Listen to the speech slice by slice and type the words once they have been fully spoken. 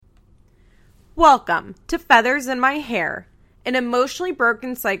Welcome to Feathers in My Hair, an Emotionally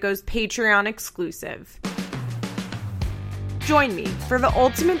Broken Psycho's Patreon exclusive. Join me for the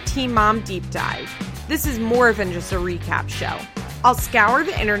ultimate teen mom deep dive. This is more than just a recap show. I'll scour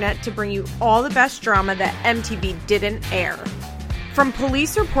the internet to bring you all the best drama that MTV didn't air. From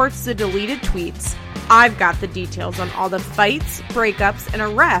police reports to deleted tweets, I've got the details on all the fights, breakups, and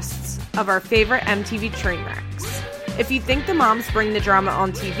arrests of our favorite MTV train wrecks. If you think the moms bring the drama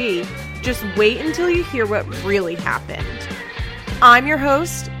on TV, just wait until you hear what really happened. I'm your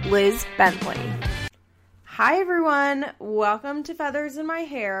host, Liz Bentley. Hi everyone, welcome to Feathers in My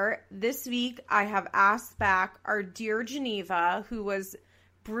Hair. This week I have asked back our dear Geneva, who was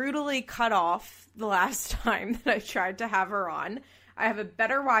brutally cut off the last time that I tried to have her on. I have a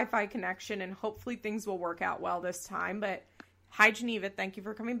better Wi-Fi connection and hopefully things will work out well this time. But hi Geneva, thank you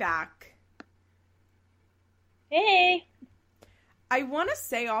for coming back. Hey! I want to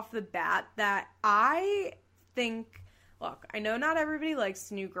say off the bat that I think, look, I know not everybody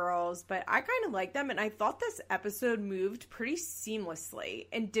likes New Girls, but I kind of like them, and I thought this episode moved pretty seamlessly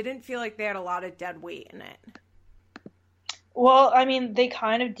and didn't feel like they had a lot of dead weight in it. Well, I mean, they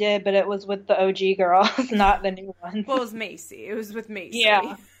kind of did, but it was with the OG girls, not the new ones. Well, it was Macy. It was with Macy.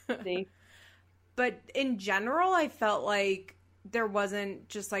 Yeah. But in general, I felt like there wasn't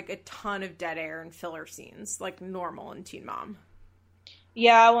just like a ton of dead air and filler scenes, like normal in Teen Mom.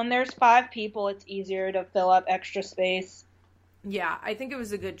 Yeah, when there's 5 people, it's easier to fill up extra space. Yeah, I think it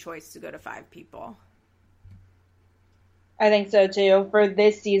was a good choice to go to 5 people. I think so, too, for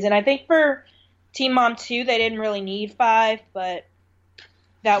this season. I think for Teen Mom 2, they didn't really need 5, but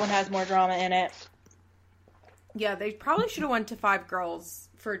that one has more drama in it. Yeah, they probably should have went to 5 girls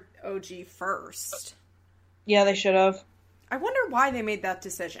for OG first. Yeah, they should have. I wonder why they made that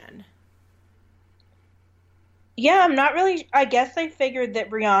decision. Yeah, I'm not really... I guess they figured that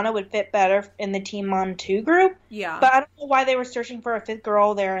Brianna would fit better in the Teen Mom 2 group. Yeah. But I don't know why they were searching for a 5th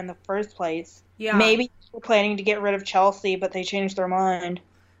girl there in the first place. Yeah. Maybe they were planning to get rid of Chelsea, but they changed their mind.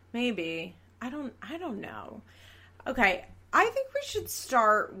 Maybe. I don't know. Okay, I think we should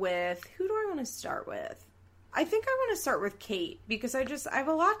start with... Who do I want to start with? I think I want to start with Kate, because I have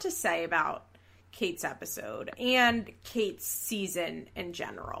a lot to say about Kate's episode and Kate's season in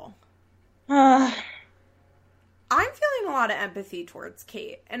general. I'm feeling a lot of empathy towards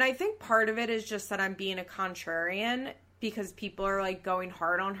Kate, and I think part of it is just that I'm being a contrarian because people are, like, going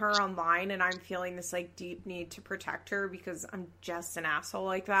hard on her online, and I'm feeling this, like, deep need to protect her because I'm just an asshole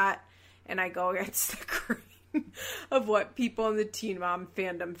like that, and I go against the grain of what people in the Teen Mom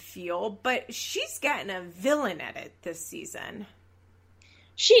fandom feel, but she's getting a villain at it this season.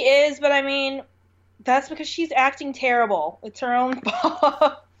 She is, but I mean, that's because she's acting terrible. It's her own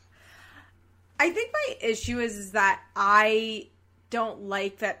fault. I think my issue is that I don't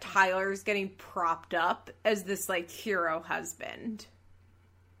like that Tyler's getting propped up as this, like, hero husband.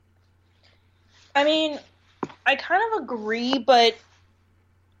 I mean, I kind of agree, but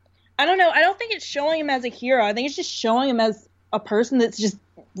I don't know. I don't think it's showing him as a hero. I think it's just showing him as a person that's just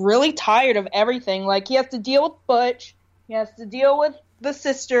really tired of everything. Like, he has to deal with Butch. He has to deal with the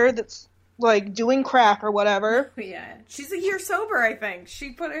sister that's, like, doing crack or whatever. Yeah. She's a year sober, I think.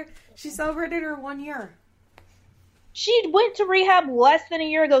 She celebrated her 1 year. She went to rehab less than a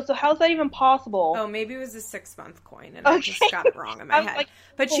year ago, so how's that even possible? Oh, maybe it was a 6-month coin, and I just got it wrong in my head. Like,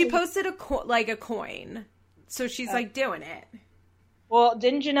 but she posted a coin, so she's, like, doing it. Well,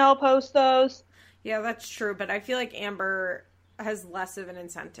 didn't Janelle post those? Yeah, that's true, but I feel like Amber has less of an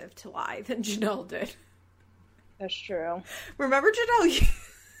incentive to lie than Janelle did. That's true. Remember Janelle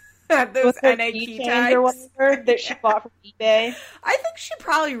had those NA key tags or whatever that she bought from eBay? I think she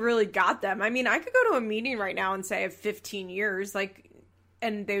probably really got them. I mean, I could go to a meeting right now and say I have 15 years, like,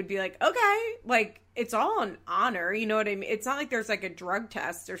 and they would be like, okay, like, it's all on honor, you know what I mean? It's not like there's, like, a drug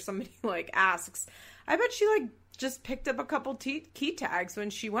test or somebody, like, asks. I bet she, like, just picked up a couple key tags when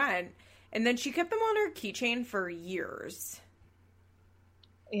she went, and then she kept them on her keychain for years.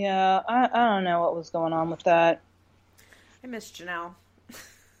 Yeah, I don't know what was going on with that. I miss Janelle.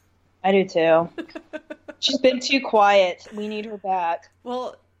 I do too. She's been too quiet. We need her back.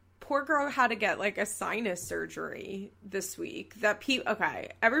 Well, poor girl had to get, like, a sinus surgery this week. Okay,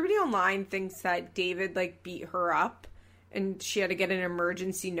 everybody online thinks that David, like, beat her up and she had to get an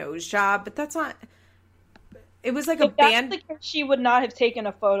emergency nose job, but that's not... It was, like, a band... That's because she would not have taken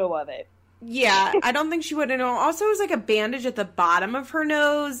a photo of it. Yeah, I don't think she would have known. Also, it was, like, a bandage at the bottom of her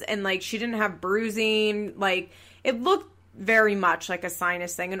nose, and, like, she didn't have bruising. Like, it looked very much like a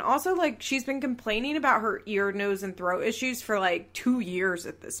sinus thing. And also, like, she's been complaining about her ear, nose, and throat issues for, like, 2 years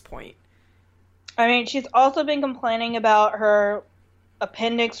at this point. I mean, she's also been complaining about her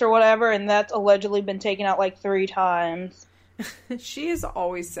appendix or whatever, and that's allegedly been taken out like 3 times. She is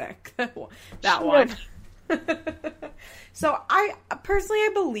always sick. That one. So I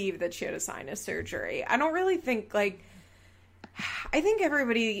believe that she had a sinus surgery. I don't really think, like, I think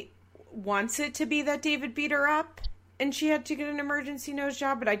everybody wants it to be that David beat her up and she had to get an emergency nose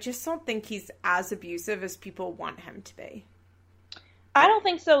job, but I just don't think he's as abusive as people want him to be. I don't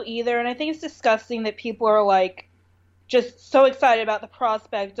think so either, and I think it's disgusting that people are, like, just so excited about the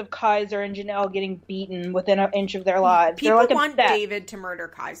prospect of Kaiser and Janelle getting beaten within an inch of their lives. People like want David to murder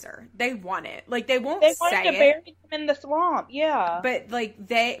Kaiser. They want it. Like, they won't say it. They want to bury him in the swamp, yeah. But,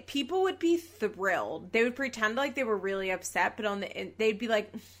 like, people would be thrilled. They would pretend like they were really upset, but they'd be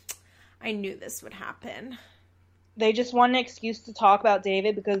like, I knew this would happen. They just want an excuse to talk about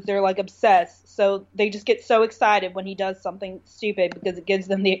David because they're, like, obsessed. So they just get so excited when he does something stupid because it gives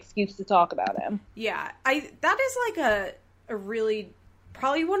them the excuse to talk about him. Yeah. That is, like, a really,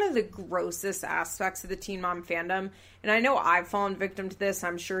 probably one of the grossest aspects of the Teen Mom fandom. And I know I've fallen victim to this.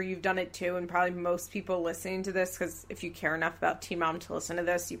 I'm sure you've done it, too. And probably most people listening to this, because if you care enough about Teen Mom to listen to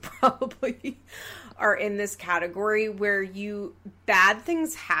this, you probably are in this category where bad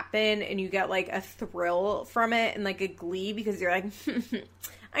things happen and you get, like, a thrill from it and, like, a glee because you're like,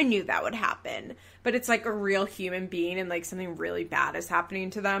 I knew that would happen. But it's like a real human being and, like, something really bad is happening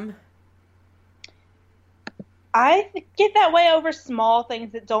to them. I get that way over small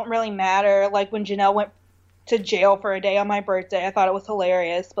things that don't really matter. Like when Janelle went to jail for a day on my birthday, I thought it was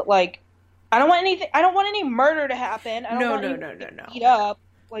hilarious. But, like, I don't want any murder to happen. I don't want beat up.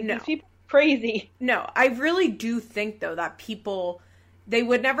 Like, these people are crazy. No, I really do think, though, that people, they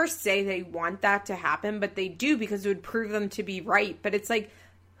would never say they want that to happen, but they do because it would prove them to be right. But it's like,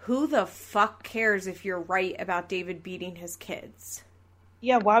 who the fuck cares if you're right about David beating his kids?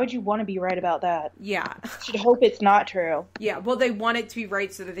 Yeah, why would you want to be right about that? Yeah. You should hope it's not true. Yeah, well, they want it to be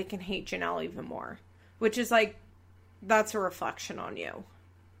right so that they can hate Janelle even more. Which is, like, that's a reflection on you.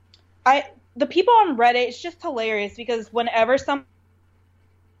 The people on Reddit, it's just hilarious because whenever someone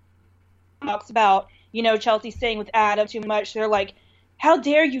talks about, Chelsea staying with Adam too much, they're like, how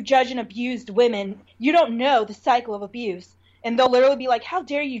dare you judge and abused women? You don't know the cycle of abuse. And they'll literally be like, how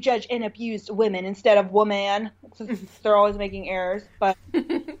dare you judge and abused women instead of woman? They're always making errors. But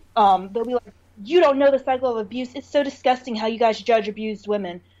they'll be like, you don't know the cycle of abuse. It's so disgusting how you guys judge abused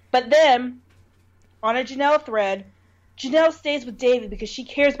women. But then, on a Janelle thread, Janelle stays with David because she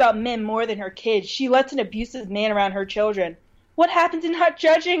cares about men more than her kids. She lets an abusive man around her children. What happens in not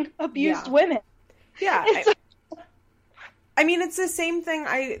judging abused women? Yeah. I mean, it's the same thing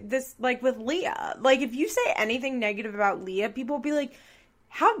with Leah. Like, if you say anything negative about Leah, people will be like,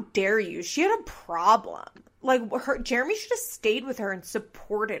 how dare you? She had a problem. Like, Jeremy should have stayed with her and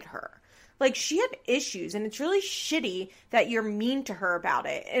supported her. Like, she had issues, and it's really shitty that you're mean to her about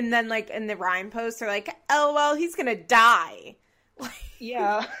it. And then, like, in the Ryan post, they're like, oh, well, he's gonna die.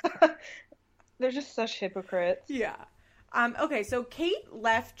 Yeah. They're just such hypocrites. Yeah. Okay, so Kate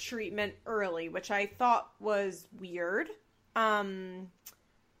left treatment early, which I thought was weird.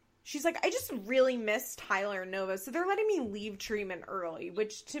 She's like, I just really miss Tyler and Nova, so they're letting me leave treatment early,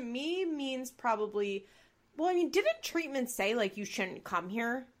 which to me means probably, well, I mean, didn't treatment say, like, you shouldn't come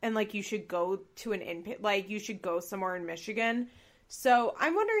here, and, like, you should go to an in-pit, like, you should go somewhere in Michigan? So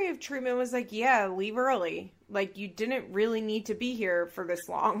I'm wondering if treatment was like, yeah, leave early. Like, you didn't really need to be here for this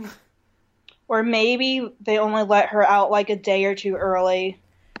long. Or maybe they only let her out, like, a day or two early.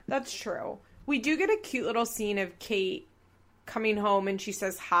 That's true. We do get a cute little scene of Kate coming home and she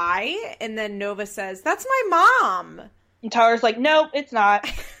says hi, and then Nova says, that's my mom. And Tyler's like, nope, it's not.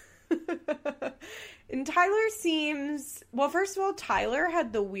 And Tyler seems, well, first of all, Tyler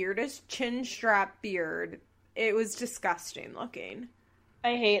had the weirdest chin strap beard. It was disgusting looking.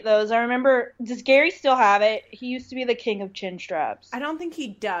 I hate those. I remember, does Gary still have it? He used to be the king of chin straps. I don't think he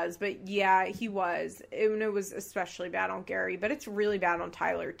does, but yeah, he was. It was especially bad on Gary, but it's really bad on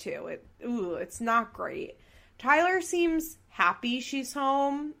Tyler too. It's not great. Tyler seems happy she's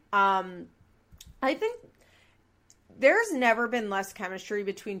home. I think there's never been less chemistry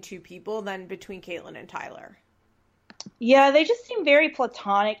between two people than between Caitlyn and Tyler. Yeah, they just seem very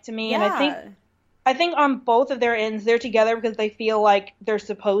platonic to me, yeah. And I think on both of their ends, they're together because they feel like they're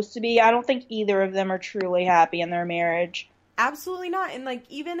supposed to be. I don't think either of them are truly happy in their marriage. Absolutely not. And, like,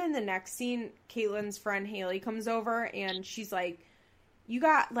 even in the next scene, Caitlyn's friend Haley comes over and she's like, you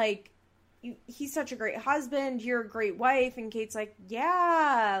got, like, he's such a great husband. You're a great wife. And Kate's like,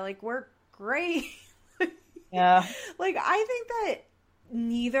 yeah, like, we're great. Yeah. Like, I think that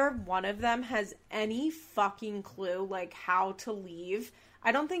neither one of them has any fucking clue, like, how to leave.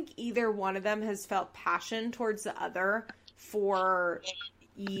 I don't think either one of them has felt passion towards the other for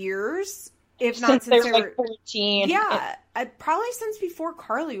years, if since not since they were like 14. Yeah, probably since before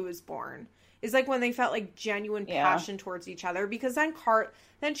Carly was born. Is like when they felt like genuine passion towards each other, because then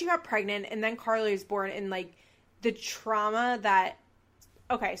she got pregnant, and then Carly was born, and like the trauma that.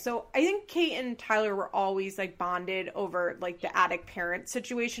 Okay, so I think Kate and Tyler were always like bonded over like the addict parent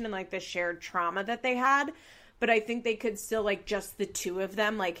situation and like the shared trauma that they had, but I think they could still like just the two of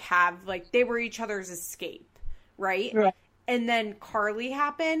them like have like they were each other's escape, right? Right. And then Carly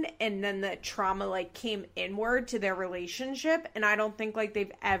happened, and then the trauma, like, came inward to their relationship, and I don't think, like,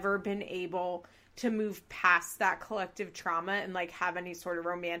 they've ever been able to move past that collective trauma and, like, have any sort of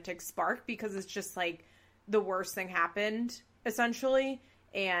romantic spark, because it's just, like, the worst thing happened, essentially,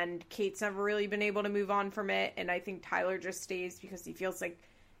 and Kate's never really been able to move on from it, and I think Tyler just stays because he feels like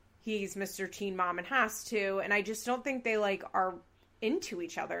he's Mr. Teen Mom and has to, and I just don't think they, like, are into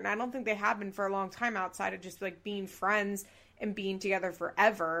each other, and I don't think they have been for a long time outside of just like being friends and being together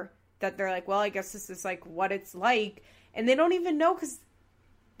forever, that they're like, well, I guess this is like what it's like, and they don't even know because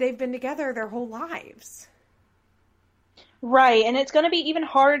they've been together their whole lives. Right, and it's going to be even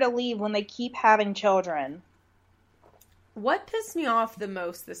harder to leave when they keep having children. What pissed me off the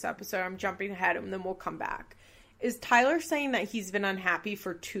most this episode, I'm jumping ahead and then we'll come back, is Tyler saying that he's been unhappy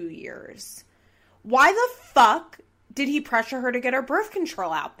for 2 years. Why the fuck did he pressure her to get her birth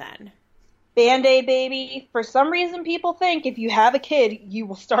control out then? Band-Aid, baby. For some reason, people think if you have a kid, you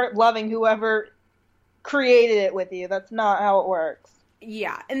will start loving whoever created it with you. That's not how it works.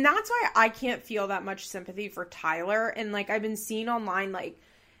 Yeah, and that's why I can't feel that much sympathy for Tyler. And, like, I've been seeing online, like,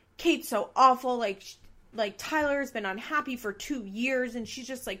 Kate's so awful. Like Tyler's been unhappy for 2 years, and she's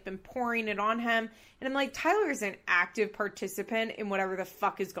just, like, been pouring it on him. And I'm like, Tyler's an active participant in whatever the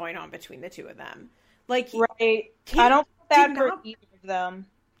fuck is going on between the two of them. Like, right. I don't feel bad for either of them.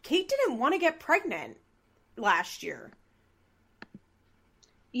 Kate didn't want to get pregnant last year.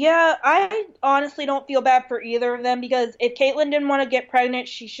 Yeah, I honestly don't feel bad for either of them, because if Caitlyn didn't want to get pregnant,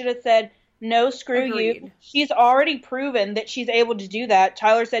 she should have said, no, screw Agreed. you. She's already proven that she's able to do that.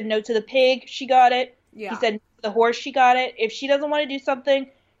 Tyler said no to the pig, she got it. Yeah. He said no to the horse, she got it. If she doesn't want to do something,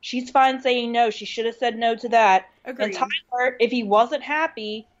 she's fine saying no. She should have said no to that. Agreed. And Tyler, if he wasn't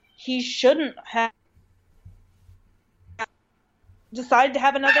happy, he shouldn't have decided to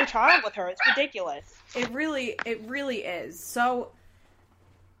have another child with her. It's ridiculous. It really is. So,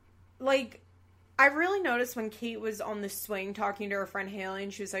 like, I really noticed when Kate was on the swing talking to her friend Haley,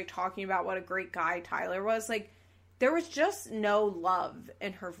 and she was, like, talking about what a great guy Tyler was, like, there was just no love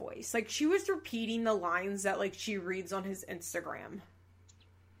in her voice. Like, she was repeating the lines that, like, she reads on his Instagram.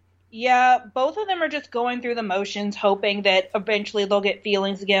 Yeah, both of them are just going through the motions, hoping that eventually they'll get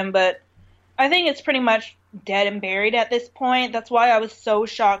feelings again, but I think it's pretty much dead and buried at this point. That's why I was so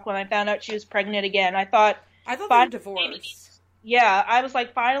shocked when I found out she was pregnant again. I thought they were divorced. Yeah, I was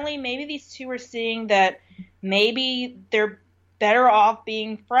like, finally, maybe these two are seeing that maybe they're better off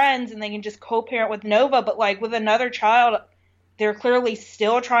being friends and they can just co-parent with Nova, but like with another child, they're clearly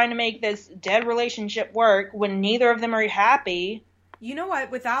still trying to make this dead relationship work when neither of them are happy. You know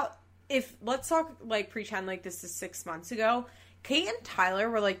what? Let's talk, like, pretend like this is 6 months ago. Kate and Tyler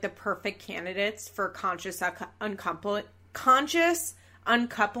were, like, the perfect candidates for conscious uncoupling,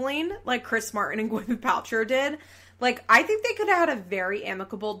 like Chris Martin and Gwyneth Paltrow did. Like, I think they could have had a very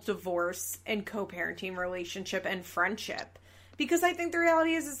amicable divorce and co-parenting relationship and friendship. Because I think the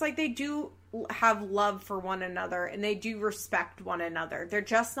reality is like, they do have love for one another and they do respect one another. They're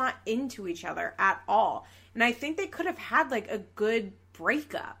just not into each other at all. And I think they could have had, like, a good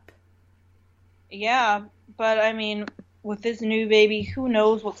breakup. Yeah, but, I mean, with this new baby, who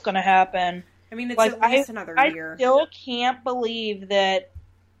knows what's going to happen. I mean, it's like, at least another year. I still can't believe that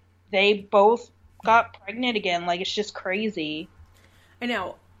they both got pregnant again. Like, it's just crazy. I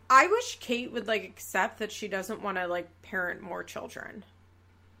know. I wish Kate would, like, accept that she doesn't want to, like, parent more children.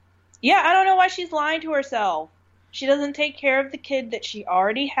 Yeah, I don't know why she's lying to herself. She doesn't take care of the kid that she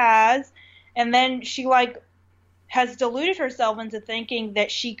already has, and then she, like, has deluded herself into thinking that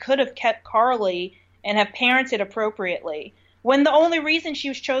she could have kept Carly and have parented appropriately, when the only reason she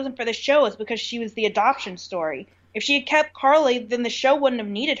was chosen for the show is because she was the adoption story. If she had kept Carly, then the show wouldn't have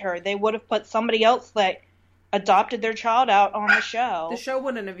needed her. They would have put somebody else that adopted their child out on the show. The show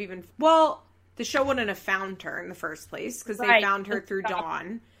wouldn't have found her in the first place, because they found her through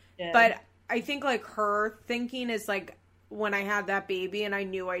Dawn. Yeah. But I think, like, her thinking is, like, when I had that baby and I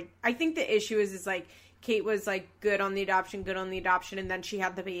knew I think the issue is like, Kate was, like, good on the adoption, and then she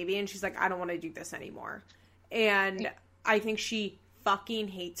had the baby, and she's like, I don't want to do this anymore. And I think she fucking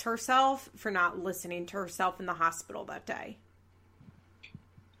hates herself for not listening to herself in the hospital that day.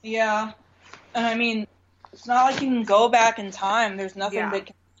 Yeah. I mean, It's not like you can go back in time. There's nothing that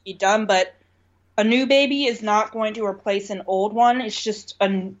can be done, but a new baby is not going to replace an old one. It's just a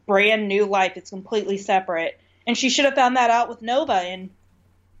brand new life. It's completely separate. And she should have found that out with Nova. And,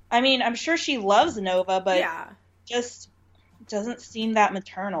 I mean, I'm sure she loves Nova, but just doesn't seem that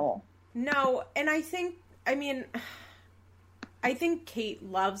maternal. No, and I think Kate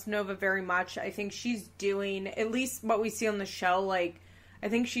loves Nova very much. I think she's doing, at least what we see on the show, like, I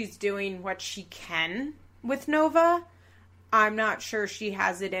think she's doing what she can with Nova. I'm not sure she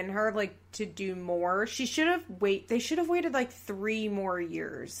has it in her, like, to do more. They should have waited, like, 3 more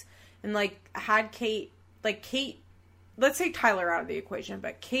years. And, like, had Kate, let's take Tyler out of the equation,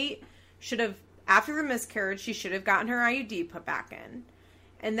 but Kate should have, after the miscarriage, she should have gotten her IUD put back in.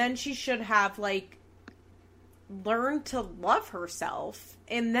 And then she should have, like, learned to love herself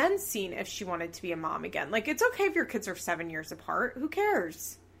and then seen if she wanted to be a mom again. Like, it's okay if your kids are 7 years apart. Who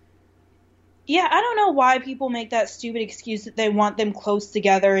cares? Yeah, I don't know why people make that stupid excuse that they want them close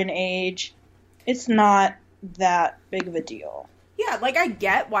together in age. It's not that big of a deal. Yeah, like, I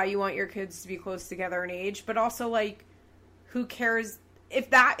get why you want your kids to be close together in age, but also, like, who cares? If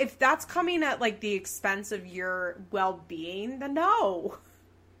that's coming at, like, the expense of your well-being, then no.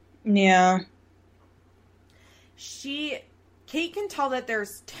 Yeah. Kate can tell that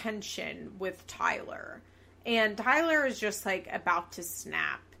there's tension with Tyler. And Tyler is just, like, about to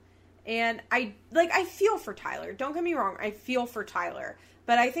snap. And I feel for Tyler. Don't get me wrong. I feel for Tyler.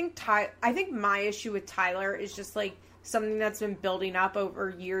 But I think my issue with Tyler is just, like, something that's been building up over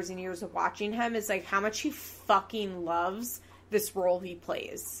years and years of watching him is, like, how much he fucking loves this role he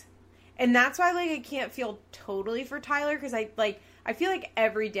plays. And that's why, like, I can't feel totally for Tyler, because I feel like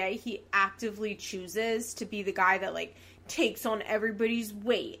every day he actively chooses to be the guy that, like, takes on everybody's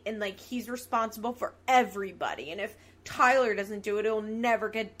weight, and, like, he's responsible for everybody, and if Tyler doesn't do it, it'll never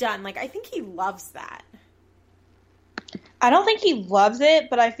get done. Like, I think he loves that. I don't think he loves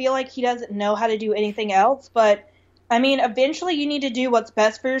it, but I feel like he doesn't know how to do anything else. But, I mean, eventually you need to do what's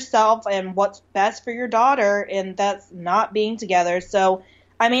best for yourself and what's best for your daughter, and that's not being together. So,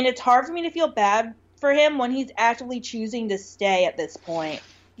 I mean, it's hard for me to feel bad for him when he's actively choosing to stay at this point.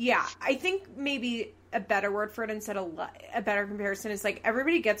 Yeah, I think maybe a better word for it instead of a better comparison is, like,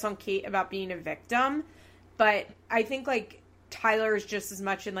 everybody gets on Kate about being a victim, but I think, like, Tyler is just as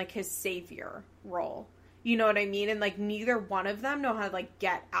much in, like, his savior role. You know what I mean? And, like, neither one of them know how to, like,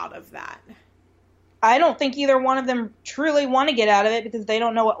 get out of that. I don't think either one of them truly want to get out of it because they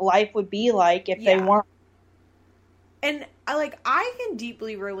don't know what life would be like if they weren't. And, like, I can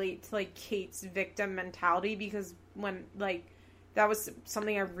deeply relate to, like, Kate's victim mentality because when, like, that was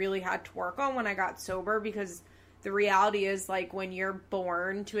something I really had to work on when I got sober, because the reality is, like, when you're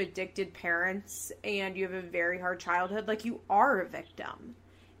born to addicted parents and you have a very hard childhood, like, you are a victim.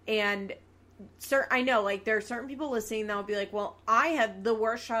 And I know, like, there are certain people listening that'll be like, well, I had the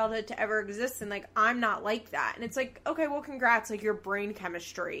worst childhood to ever exist, and, like, I'm not like that. And it's like, okay, well, congrats, like, your brain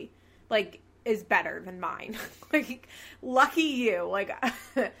chemistry, like, is better than mine. Like, lucky you. Like,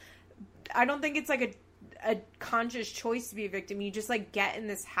 I don't think it's, like, a conscious choice to be a victim. You just, like, get in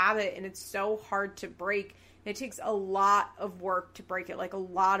this habit, and it's so hard to break. And it takes a lot of work to break it, like, a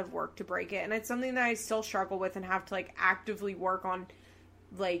lot of work to break it. And it's something that I still struggle with and have to, like, actively work on,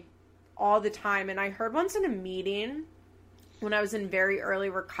 like, all the time. And I heard once in a meeting when I was in very early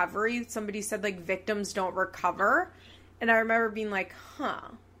recovery, somebody said, like, victims don't recover. And I remember being like, huh.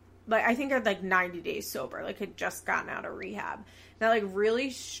 Like, I think I had, like, 90 days sober. Like, had just gotten out of rehab. And that, like, really,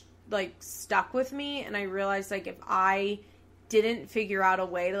 stuck with me. And I realized, like, if I didn't figure out a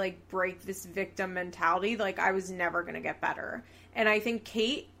way to, like, break this victim mentality, like, I was never going to get better. And I think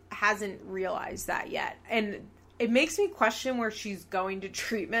Kate hasn't realized that yet. And it makes me question where she's going to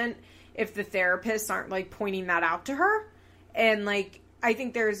treatment if the therapists aren't, like, pointing that out to her. And, like, I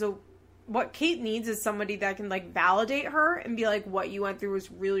think what Kate needs is somebody that can, like, validate her and be like, what you went through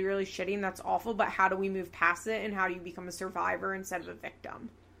was really, really shitty and that's awful, but how do we move past it and how do you become a survivor instead of a victim?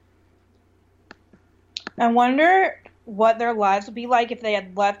 I wonder what their lives would be like if they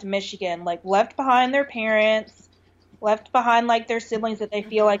had left Michigan, like, left behind their parents, left behind, like, their siblings that they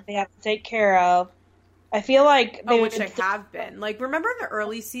feel like they have to take care of. I feel like which they have been. Like, remember in the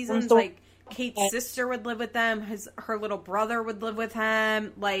early seasons, like, Kate's sister would live with them, her little brother would live with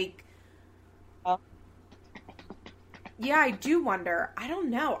him, like, yeah, I do wonder. I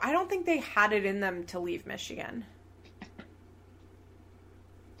don't know. I don't think they had it in them to leave Michigan.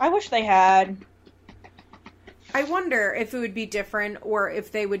 I wish they had. I wonder if it would be different or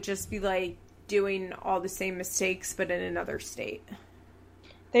if they would just be, like, doing all the same mistakes but in another state.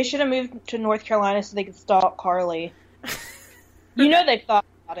 They should have moved to North Carolina so they could stalk Carly. You know they thought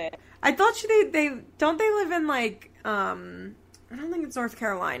about it. I thought they don't they live in like I don't think it's North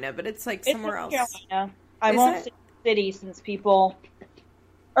Carolina, but it's like somewhere else. Carolina. I won't say city since people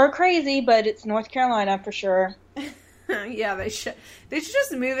are crazy, but it's North Carolina for sure. Yeah, they should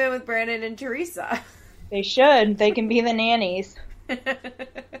just move in with Brandon and Teresa. They should. They can be the nannies.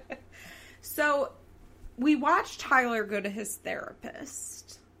 So, we watched Tyler go to his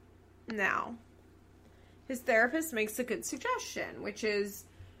therapist. Now, his therapist makes a good suggestion, which is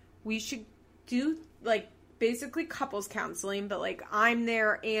we should do, like, basically couples counseling, but, like, I'm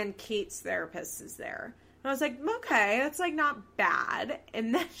there and Kate's therapist is there. And I was like, okay, that's, like, not bad.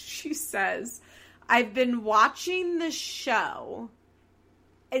 And then she says, I've been watching the show,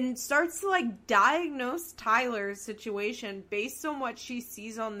 and starts to, like, diagnose Tyler's situation based on what she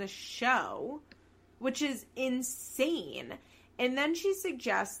sees on the show, which is insane. And then she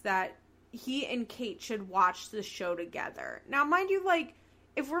suggests that he and Kate should watch the show together. Now, mind you, like,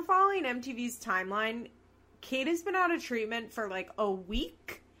 if we're following MTV's timeline, Kate has been out of treatment for, like, a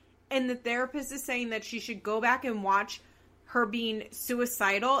week, and the therapist is saying that she should go back and watch her being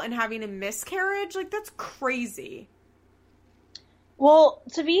suicidal and having a miscarriage. Like, that's crazy. Well,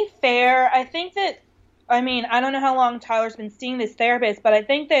 to be fair, I think that, I mean, I don't know how long Tyler's been seeing this therapist, but I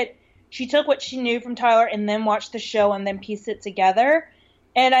think that she took what she knew from Tyler and then watched the show and then pieced it together.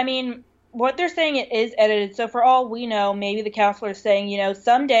 And, I mean, what they're saying, it is edited. So for all we know, maybe the counselor is saying, you know,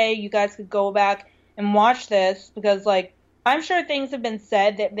 someday you guys could go back and watch this because, like, I'm sure things have been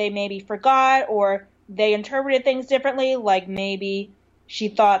said that they maybe forgot or they interpreted things differently. Like maybe she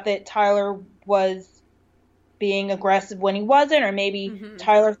thought that Tyler was being aggressive when he wasn't, or maybe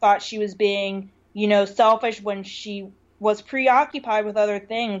Tyler thought she was being, you know, selfish when she was preoccupied with other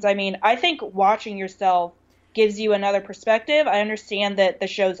things. I mean, I think watching yourself gives you another perspective. I understand that the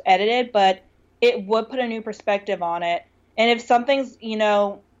show's edited, but it would put a new perspective on it. And if something's, you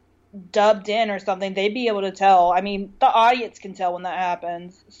know, dubbed in or something, they'd be able to tell. I mean, the audience can tell when that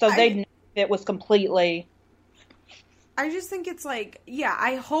happens. So they'd know if it was completely... I just think it's like, yeah,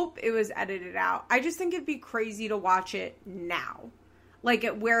 I hope it was edited out. I just think it'd be crazy to watch it now. Like,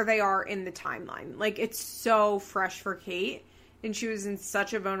 at where they are in the timeline. Like, it's so fresh for Kate, and she was in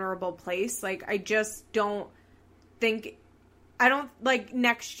such a vulnerable place. Like, I just don't think... I don't... Like,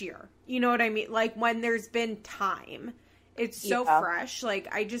 next year. You know what I mean? Like, when there's been time. It's so fresh.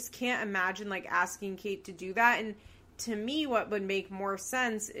 Like, I just can't imagine, like, asking Kate to do that. And to me, what would make more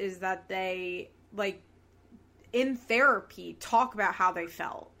sense is that they, like... in therapy, talk about how they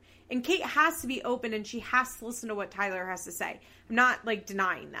felt. And Kate has to be open and she has to listen to what Tyler has to say. I'm not, like,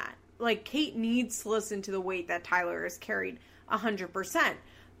 denying that. Like, Kate needs to listen to the weight that Tyler has carried 100%.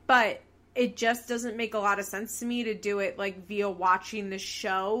 But it just doesn't make a lot of sense to me to do it, like, via watching the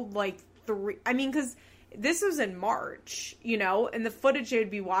show, like, because this was in March, you know? And the footage they'd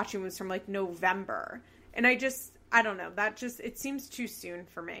be watching was from, like, November. And I don't know. It seems too soon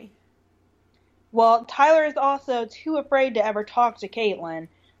for me. Well, Tyler is also too afraid to ever talk to Caitlin.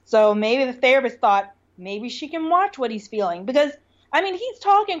 So maybe the therapist thought maybe she can watch what he's feeling. Because, I mean, he's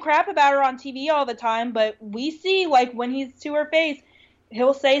talking crap about her on TV all the time, but we see, like, when he's to her face,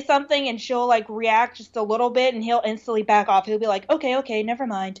 he'll say something and she'll, like, react just a little bit and he'll instantly back off. He'll be like, okay, never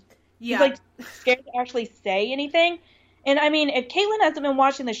mind. Yeah. He's, like, scared to actually say anything. And, I mean, if Caitlin hasn't been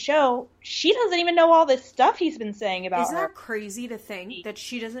watching the show, she doesn't even know all this stuff he's been saying about her. Isn't that crazy to think that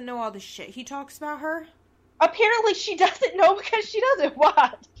she doesn't know all the shit he talks about her? Apparently she doesn't know because she doesn't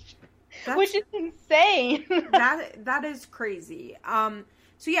watch. Which is insane. that is crazy. So,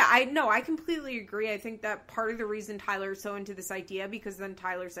 yeah, I completely agree. I think that part of the reason Tyler's so into this idea, because then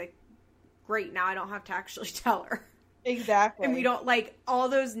Tyler's like, great, now I don't have to actually tell her. Exactly. And we don't, like, all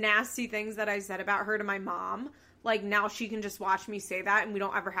those nasty things that I said about her to my mom, like, now she can just watch me say that, and we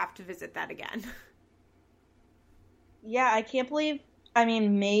don't ever have to visit that again. Yeah, I can't believe, I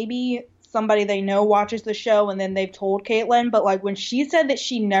mean, maybe somebody they know watches the show, and then they've told Caitlin, but, like, when she said that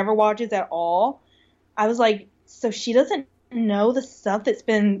she never watches at all, I was like, so she doesn't know the stuff that's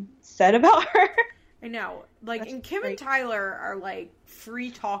been said about her? I know. Like, and Kim and Tyler are, like,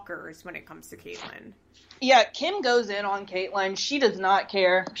 free talkers when it comes to Caitlin. Yeah, Kim goes in on Caitlin. She does not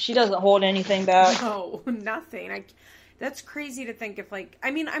care. She doesn't hold anything back. No, nothing. That's crazy to think if, like... I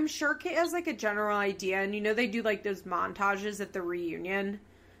mean, I'm sure Kate has, like, a general idea. And, you know, they do, like, those montages at the reunion.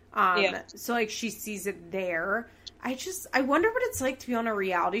 Yeah. So, like, she sees it there. I wonder what it's like to be on a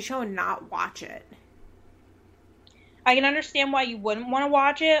reality show and not watch it. I can understand why you wouldn't want to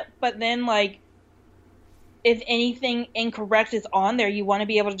watch it. But then, like... if anything incorrect is on there, you want to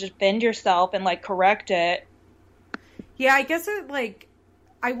be able to defend yourself and, like, correct it. Yeah, I guess it, like,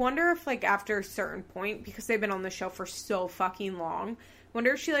 I wonder if, like, after a certain point, because they've been on the show for so fucking long,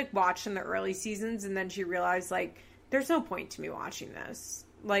 wonder if she, like, watched in the early seasons and then she realized, like, there's no point to me watching this.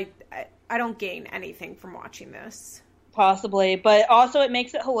 Like, I don't gain anything from watching this. Possibly. But also it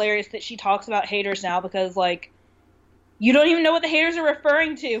makes it hilarious that she talks about haters now because, like, you don't even know what the haters are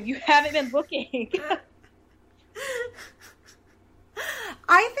referring to. You haven't been looking.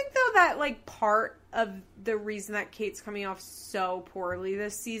 I think, though, that, like, part of the reason that Kate's coming off so poorly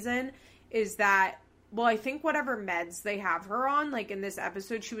this season is that, well, I think whatever meds they have her on, like, in this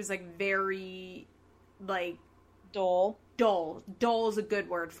episode, she was, like, very, like... Dull. Dull is a good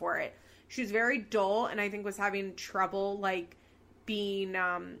word for it. She was very dull, and I think was having trouble, like, being,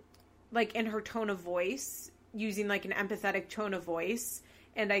 like, in her tone of voice, using, like, an empathetic tone of voice.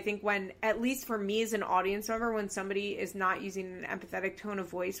 And I think when, at least for me as an audience member, when somebody is not using an empathetic tone of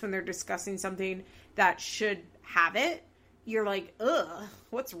voice when they're discussing something that should have it, you're like, ugh,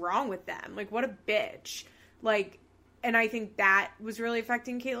 what's wrong with them? Like, what a bitch. Like, and I think that was really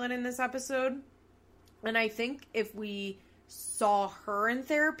affecting Caitlyn in this episode. And I think if we saw her in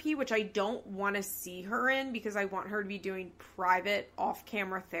therapy, which I don't want to see her in because I want her to be doing private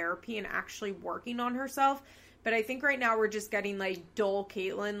off-camera therapy and actually working on herself. But I think right now we're just getting, like, dull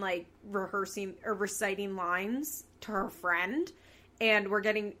Caitlyn, like, rehearsing or reciting lines to her friend. And we're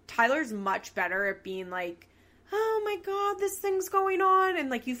getting, Tyler's much better at being like, oh my God, this thing's going on. And,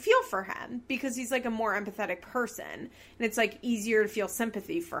 like, you feel for him because he's, like, a more empathetic person. And it's, like, easier to feel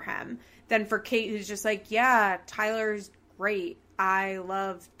sympathy for him than for Kate, who's just like, yeah, Tyler's great. I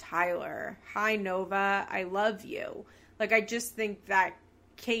love Tyler. Hi, Nova. I love you. Like, I just think that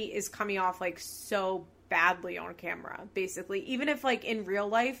Kate is coming off, like, so badly on camera, basically. Even if, like, in real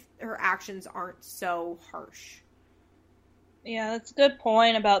life, her actions aren't so harsh. Yeah, that's a good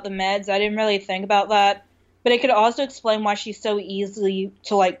point about the meds. I didn't really think about that. But it could also explain why she's so easily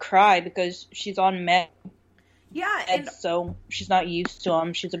to, like, cry, because she's on meds. Yeah, and so she's not used to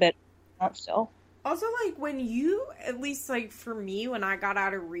them. She's a bit not still. Also, like, when you, at least, like, for me, when I got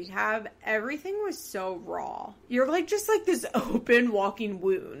out of rehab, everything was so raw. You're, like, just, like, this open walking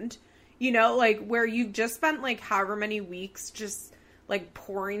wound. You know, like, where you've just spent, like, however many weeks just, like,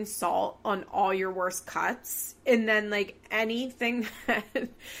 pouring salt on all your worst cuts. And then, like, anything that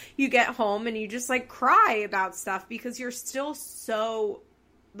you get home and you just, like, cry about stuff because you're still so,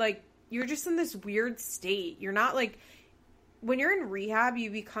 like, you're just in this weird state. You're not, like, when you're in rehab,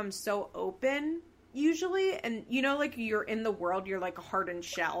 you become so open, usually. And, you know, like, you're in the world, you're, like, a hardened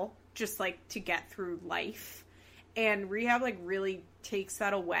shell, just, like, to get through life. And rehab, like, really takes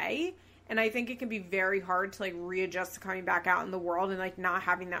that away. And I think it can be very hard to, like, readjust to coming back out in the world and, like, not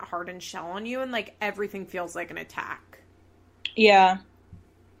having that hardened shell on you. And, like, everything feels like an attack. Yeah.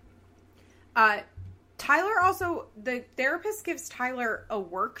 Tyler also, the therapist gives Tyler a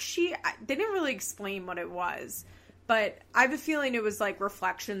worksheet. They didn't really explain what it was. But I have a feeling it was, like,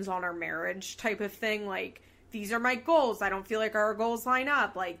 reflections on our marriage type of thing. Like, these are my goals. I don't feel like our goals line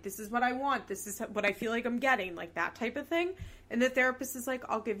up. Like, this is what I want. This is what I feel like I'm getting. Like, that type of thing. And the therapist is like,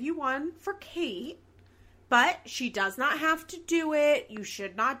 I'll give you one for Kate, but she does not have to do it. You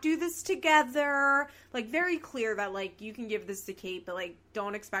should not do this together. Like, very clear that, like, you can give this to Kate, but, like,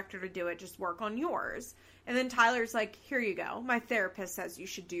 don't expect her to do it. Just work on yours. And then Tyler's like, here you go. My therapist says you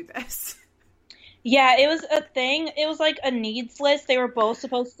should do this. Yeah, it was a thing. It was like a needs list. They were both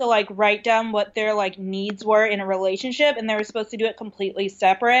supposed to, like, write down what their, like, needs were in a relationship, and they were supposed to do it completely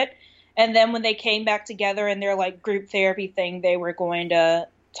separate. And then when they came back together in their, like, group therapy thing, they were going to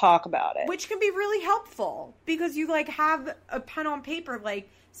talk about it. Which can be really helpful because you, like, have a pen on paper, like,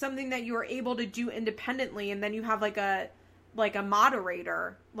 something that you are able to do independently, and then you have, like a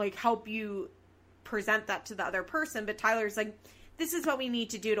moderator, like, help you present that to the other person. But Tyler's like, this is what we need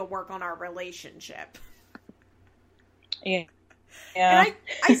to do to work on our relationship. Yeah. And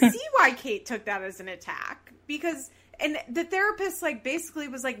I see why Kate took that as an attack. Because, and the therapist, like, basically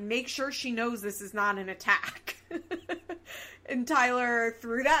was like, make sure she knows this is not an attack. And Tyler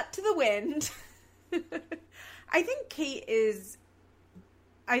threw that to the wind. I think Kate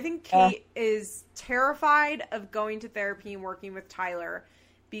is terrified of going to therapy and working with Tyler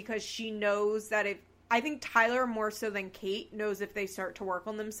because she knows that I think Tyler, more so than Kate, knows if they start to work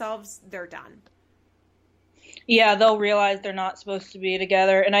on themselves, they're done. Yeah, they'll realize they're not supposed to be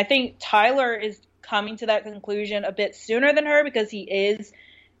together. And I think Tyler is coming to that conclusion a bit sooner than her because he is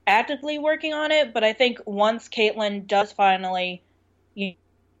actively working on it. But I think once Caitlyn does finally, you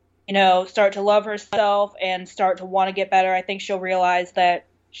know, start to love herself and start to want to get better, I think she'll realize that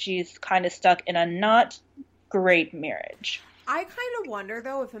she's kind of stuck in a not great marriage. I kind of wonder,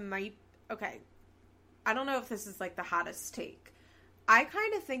 though, if it might... Okay, I don't know if this is, like, the hottest take. I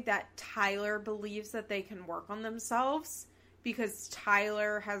kind of think that Tyler believes that they can work on themselves because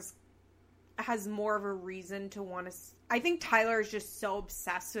Tyler has more of a reason to want to... I think Tyler is just so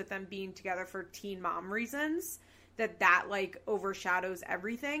obsessed with them being together for teen mom reasons that like overshadows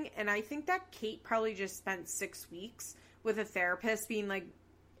everything. And I think that Kate probably just spent 6 weeks with a therapist being like,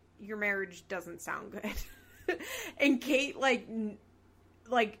 your marriage doesn't sound good. And Kate like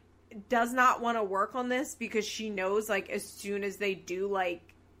does not want to work on this because she knows like as soon as they do, like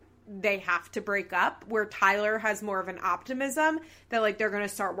they have to break up, where Tyler has more of an optimism that like they're going to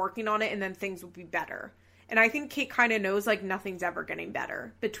start working on it and then things will be better. And I think Kate kind of knows like nothing's ever getting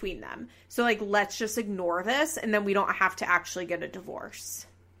better between them. So like, let's just ignore this and then we don't have to actually get a divorce.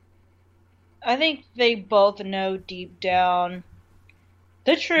 I think they both know deep down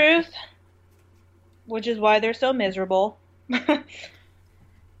the truth, which is why they're so miserable.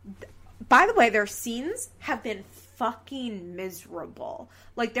 By the way, their scenes have been fucking miserable.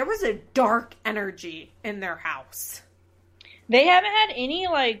 Like, there was a dark energy in their house. They haven't had any,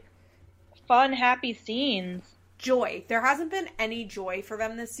 like, fun, happy scenes. Joy. There hasn't been any joy for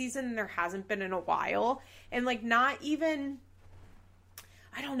them this season, and there hasn't been in a while. And, like, not even...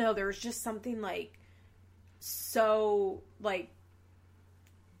 I don't know, there was just something, like, so, like,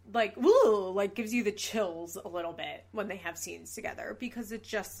 ooh, like, gives you the chills a little bit when they have scenes together. Because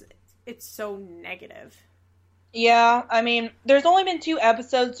it's so negative. Yeah, I mean, there's only been 2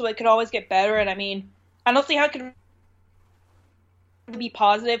 episodes, so it could always get better, and I mean, I don't see how it could be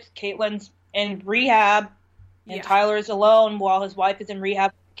positive. Caitlin's in rehab, and Tyler's alone while his wife is in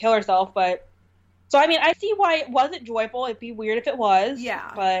rehab to kill herself, but... So, I mean, I see why it wasn't joyful. It'd be weird if it was.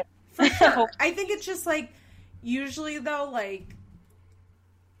 Yeah. But... For sure. I think it's just, like, usually, though, like,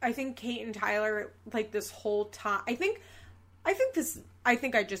 I think Kate and Tyler, like, this whole time... I think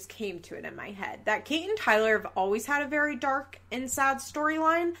I just came to it in my head. That Kate and Tyler have always had a very dark and sad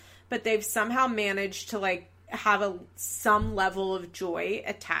storyline, but they've somehow managed to, like, have some level of joy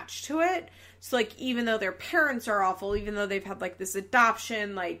attached to it. So, like, even though their parents are awful, even though they've had, like, this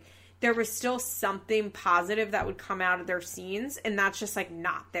adoption, like, there was still something positive that would come out of their scenes, and that's just, like,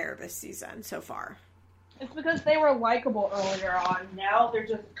 not there this season so far. It's because they were likable earlier on. Now they're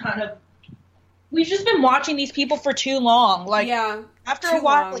just kind of... We've just been watching these people for too long. Like, yeah, after a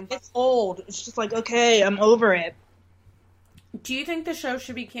while, like, it's old. It's just like, okay, I'm over it. Do you think the show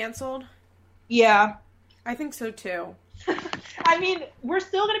should be canceled? Yeah. I think so, too. I mean, we're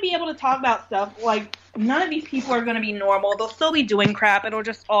still going to be able to talk about stuff. Like, none of these people are going to be normal. They'll still be doing crap. It'll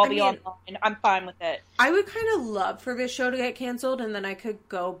just all be online. I'm fine with it. I would kind of love for this show to get canceled, and then I could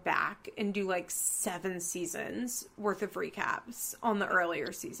go back and do, like, 7 seasons worth of recaps on the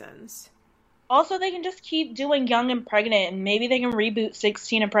earlier seasons. Also, they can just keep doing Young and Pregnant, and maybe they can reboot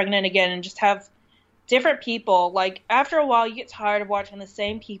 16 and Pregnant again and just have different people. Like, after a while, you get tired of watching the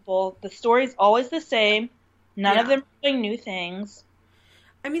same people. The story's always the same. None of them are doing new things.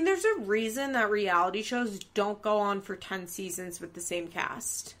 I mean, there's a reason that reality shows don't go on for 10 seasons with the same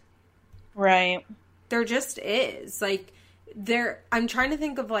cast. Right. There just is. Like, I'm trying to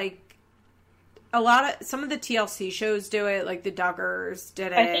think of, like, some of the TLC shows do it, like the Duggars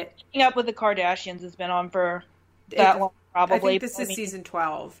did it. I think Keeping Up with the Kardashians has been on for that long, probably. I think this is season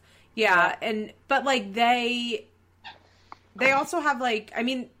 12. Yeah, but like they also have like, I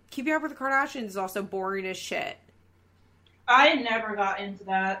mean, Keeping Up with the Kardashians is also boring as shit. I never got into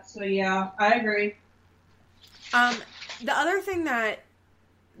that, so yeah, I agree. The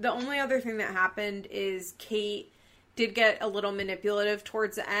only other thing that happened is Kate did get a little manipulative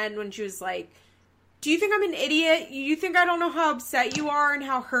towards the end when she was like, do you think I'm an idiot? You think I don't know how upset you are and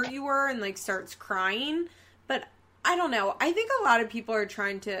how hurt you were? And, like, starts crying. But I don't know. I think a lot of people are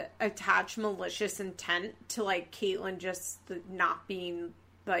trying to attach malicious intent to, like, Caitlyn just not being,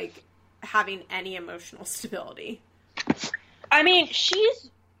 like, having any emotional stability. I mean, she's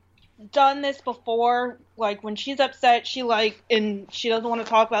done this before. Like, when she's upset, and she doesn't want to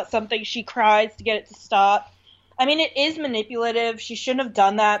talk about something, she cries to get it to stop. I mean, it is manipulative. She shouldn't have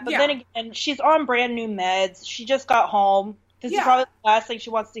done that. But then again, she's on brand new meds. She just got home. This is probably the last thing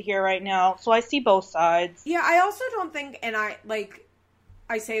she wants to hear right now. So I see both sides. Yeah, I also don't think, and I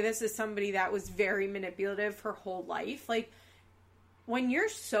say this as somebody that was very manipulative her whole life. Like, when you're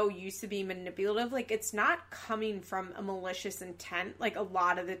so used to being manipulative, like, it's not coming from a malicious intent, like, a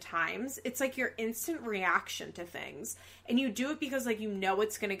lot of the times. It's, like, your instant reaction to things. And you do it because, like, you know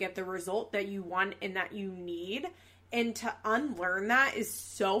it's going to get the result that you want and that you need. And to unlearn that is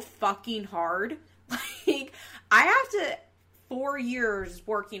so fucking hard. Like, I have to 4 years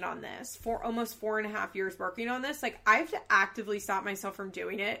working on this, for almost 4.5 years working on this, like, I have to actively stop myself from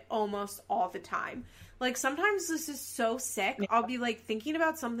doing it almost all the time. Like, sometimes this is so sick. Yeah. I'll be, like, thinking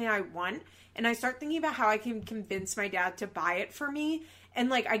about something I want, and I start thinking about how I can convince my dad to buy it for me. And,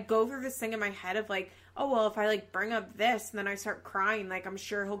 like, I go through this thing in my head of, like, oh, well, if I, like, bring up this, and then I start crying, like, I'm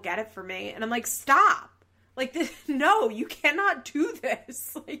sure he'll get it for me. And I'm like, stop. Like, no, you cannot do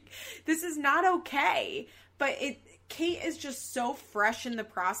this. Like, this is not okay. But Kate is just so fresh in the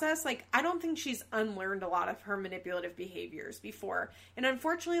process. Like, I don't think she's unlearned a lot of her manipulative behaviors before. And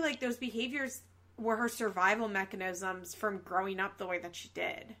unfortunately, like, those behaviors were her survival mechanisms from growing up the way that she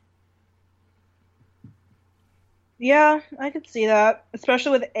did. Yeah, I could see that.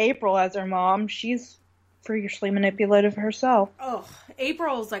 Especially with April as her mom. She's freakishly manipulative herself. Oh,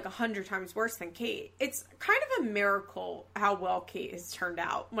 April is like 100 times worse than Kate. It's kind of a miracle how well Kate has turned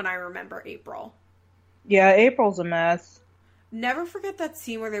out when I remember April. Yeah, April's a mess. Never forget that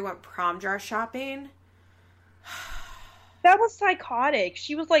scene where they went prom dress shopping. That was psychotic.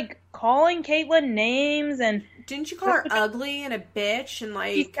 She was, like, calling Caitlyn names and... Didn't you call her ugly and a bitch and,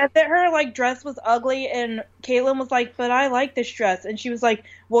 like... She said that her, like, dress was ugly, and Caitlyn was like, but I like this dress. And she was like,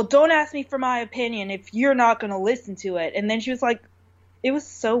 well, don't ask me for my opinion if you're not going to listen to it. And then she was like, it was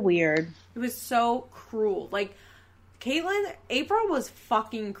so weird. It was so cruel. Like, April was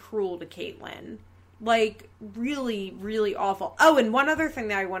fucking cruel to Caitlyn. Like, really, really awful. Oh, and one other thing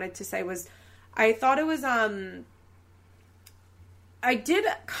that I wanted to say was, I thought it was, I did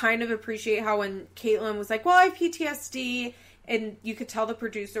kind of appreciate how when Caitlyn was like, well, I have PTSD, and you could tell the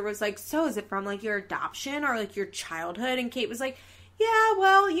producer was like, so is it from, like, your adoption or, like, your childhood? And Kate was like, yeah,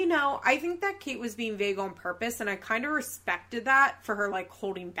 well, you know, I think that Kate was being vague on purpose, and I kind of respected that for her, like,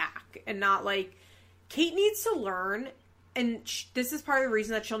 holding back and not, like, Kate needs to learn, and this is part of the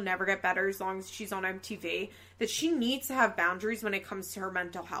reason that she'll never get better as long as she's on MTV, that she needs to have boundaries when it comes to her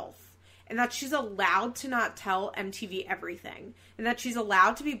mental health. And that she's allowed to not tell MTV everything. And that she's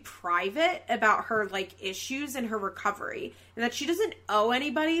allowed to be private about her, like, issues and her recovery. And that she doesn't owe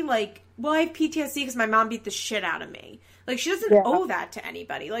anybody, like, well, I have PTSD because my mom beat the shit out of me. Like, she doesn't owe that to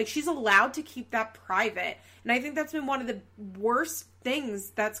anybody. Like, she's allowed to keep that private. And I think that's been one of the worst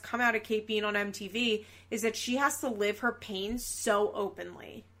things that's come out of Kate being on MTV, is that she has to live her pain so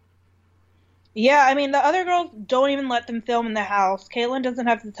openly. Yeah, I mean, the other girls don't even let them film in the house. Caitlyn doesn't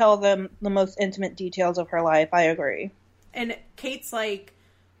have to tell them the most intimate details of her life. I agree. And Kate's like,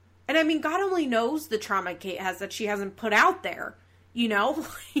 and I mean, God only knows the trauma Kate has that she hasn't put out there, you know?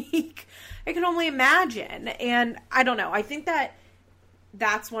 Like, I can only imagine. And I don't know. I think that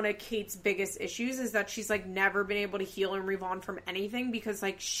that's one of Kate's biggest issues, is that she's, like, never been able to heal and move on from anything because,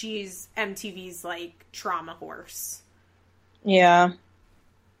 like, she's MTV's, like, trauma horse. Yeah.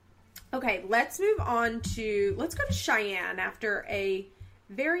 Okay, let's move on to, let's go to Cheyenne after a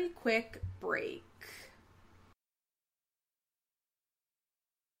very quick break.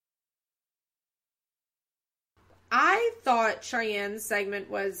 I thought Cheyenne's segment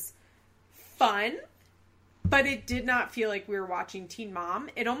was fun, but it did not feel like we were watching Teen Mom.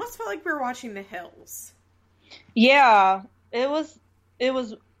 It almost felt like we were watching The Hills. Yeah, it was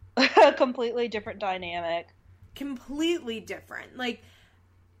a completely different dynamic. Completely different. Like,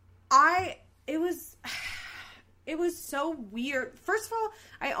 it was so weird. First of all,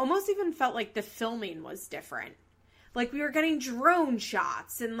 I almost even felt like the filming was different. Like, we were getting drone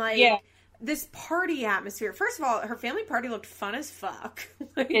shots and, like, this party atmosphere. First of all, her family party looked fun as fuck.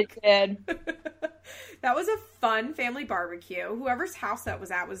 Like, it did. That was a fun family barbecue. Whoever's house that was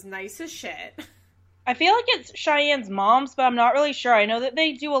at was nice as shit. I feel like it's Cheyenne's mom's, but I'm not really sure. I know that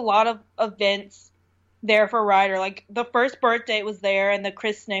they do a lot of events there for Ryder. Like, the first birthday was there, and the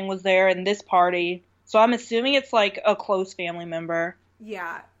christening was there, and this party. So I'm assuming it's, like, a close family member.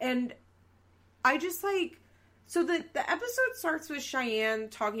 Yeah, and I just, like... So the episode starts with Cheyenne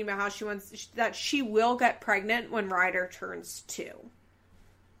talking about how that she will get pregnant when Ryder turns 2.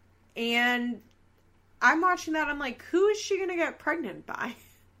 And I'm watching that, I'm like, who is she going to get pregnant by?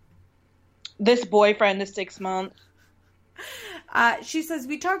 This boyfriend, the 6 months. She says,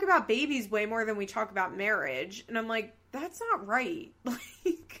 we talk about babies way more than we talk about marriage. And I'm like, that's not right.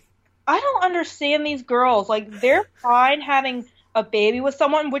 Like, I don't understand these girls. Like, they're fine having a baby with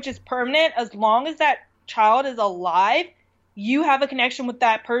someone, which is permanent, as long as that child is alive. You have a connection with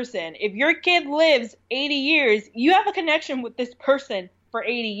that person. If your kid lives 80 years, you have a connection with this person for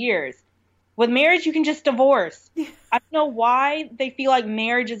 80 years. With marriage, you can just divorce. I don't know why they feel like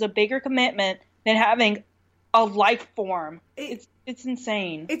marriage is a bigger commitment than having a life form. It's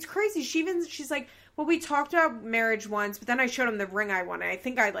insane. It's crazy. She's like, Well, we talked about marriage once, but then I showed him the ring I wanted. I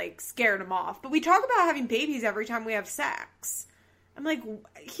think I, like, scared him off. But we talk about having babies every time we have sex. I'm like,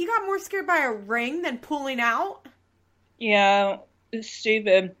 he got more scared by a ring than pulling out? Yeah, it's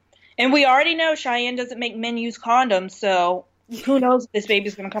stupid. And we already know Cheyenne doesn't make men use condoms, so who knows if this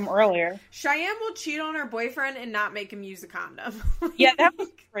baby's going to come earlier. Cheyenne will cheat on her boyfriend and not make him use a condom. Yeah, that was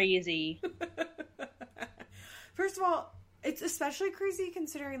crazy. First of all, it's especially crazy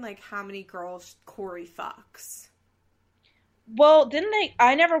considering, like, how many girls Corey fucks. Well,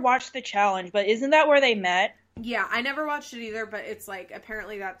 I never watched The Challenge, but isn't that where they met? Yeah, I never watched it either, but it's, like,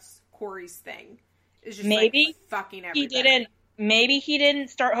 apparently that's Corey's thing. It's just, maybe like, fucking everybody. Maybe he didn't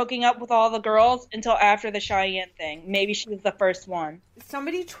start hooking up with all the girls until after the Cheyenne thing. Maybe she was the first one.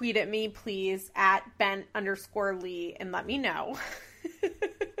 Somebody tweet at me, please, at Bent_Lee, and let me know.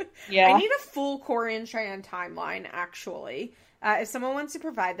 Yeah. I need a full Corey and Cheyenne timeline, actually. If someone wants to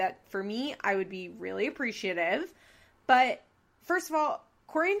provide that for me, I would be really appreciative. But, first of all,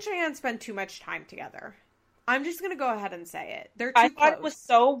 Corey and Cheyenne spend too much time together. I'm just going to go ahead and say it. They're too close. I thought it was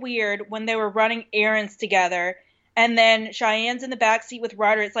so weird when they were running errands together, and then Cheyenne's in the backseat with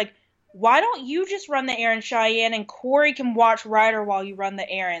Ryder. It's like, why don't you just run the errands, Cheyenne, and Corey can watch Ryder while you run the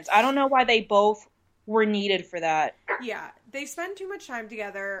errands? I don't know why they both were needed for that. Yeah, they spend too much time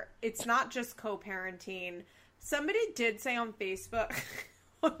together. It's not just co-parenting. Somebody did say on Facebook,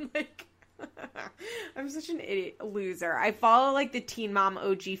 I'm such an idiot loser. I follow, like, the Teen Mom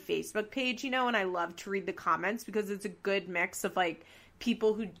OG Facebook page, you know, and I love to read the comments because it's a good mix of, like,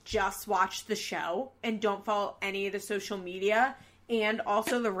 people who just watch the show and don't follow any of the social media, and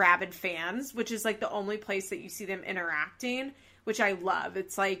also the rabid fans, which is, like, the only place that you see them interacting, which I love.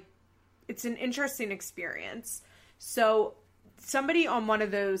 It's, like, it's an interesting experience. So somebody on one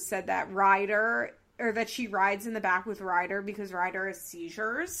of those said that Ryder, or that she rides in the back with Ryder because Ryder has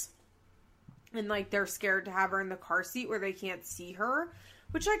seizures. And, like, they're scared to have her in the car seat where they can't see her.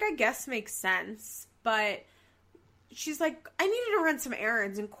 Which, like, I guess makes sense. But she's like, I needed to run some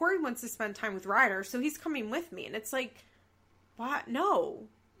errands. And Corey wants to spend time with Ryder, so he's coming with me. And it's like, what? No.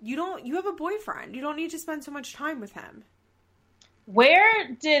 You have a boyfriend. You don't need to spend so much time with him. Where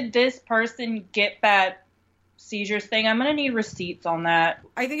did this person get that seizures thing? I'm going to need receipts on that.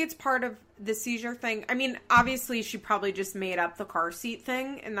 I think it's part of the seizure thing. I mean, obviously, she probably just made up the car seat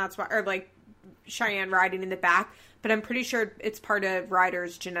thing. And that's why, or, like, Cheyenne riding in the back, but I'm pretty sure it's part of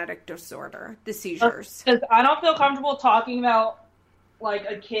Ryder's genetic disorder, the seizures. Because I don't feel comfortable talking about, like,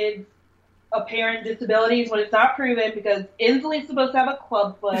 a parent disabilities when it's not proven, because Inslee's supposed to have a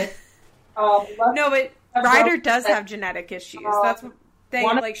club foot. No, but Ryder does have genetic issues. That's what they,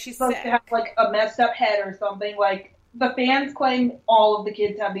 like, she's supposed sick. To have, like, a messed up head or something. Like, the fans claim all of the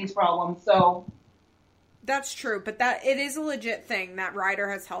kids have these problems, so... That's true, but that it is a legit thing that Ryder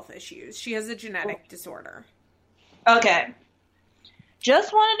has health issues. She has a genetic disorder. Okay.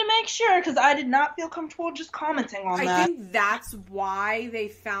 Just wanted to make sure, because I did not feel comfortable just commenting on that. I think that's why they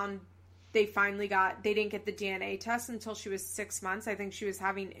didn't get the DNA test until she was 6 months. I think she was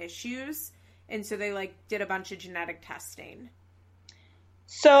having issues, and so they, like, did a bunch of genetic testing.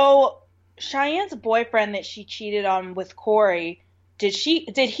 So, Cheyenne's boyfriend that she cheated on with Corey... Did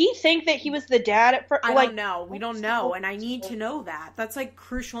he think that he was the dad at first? I don't know. We don't know, and I need to know that. That's, like,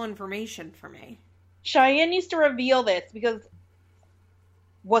 crucial information for me. Cheyenne needs to reveal this, because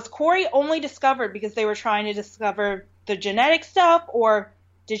was Corey only discovered because they were trying to discover the genetic stuff, or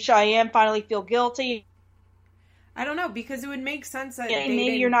did Cheyenne finally feel guilty? I don't know, because it would make sense that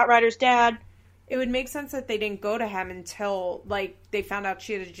maybe you're not Ryder's dad. It would make sense that they didn't go to him until, like, they found out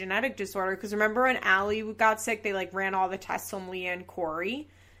she had a genetic disorder. Because remember when Allie got sick, they, like, ran all the tests on Leah and Corey?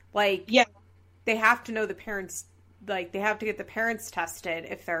 Like, yeah. They have to know the parents, like, they have to get the parents tested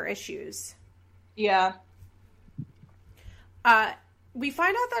if there are issues. Yeah. We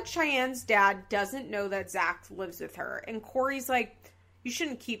find out that Cheyenne's dad doesn't know that Zach lives with her. And Corey's like, you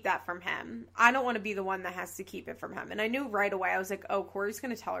shouldn't keep that from him. I don't want to be the one that has to keep it from him. And I knew right away, I was like, oh, Corey's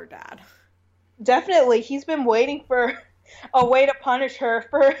going to tell her dad. Definitely. He's been waiting for a way to punish her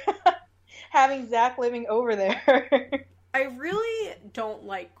for having Zach living over there. I really don't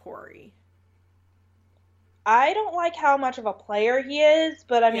like Corey. I don't like how much of a player he is,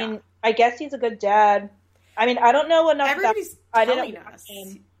 but I mean, I guess he's a good dad. I mean, I don't know enough Everybody's about telling I didn't us.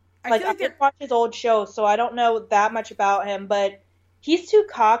 Him. I didn't watch his old shows, so I don't know that much about him, but he's too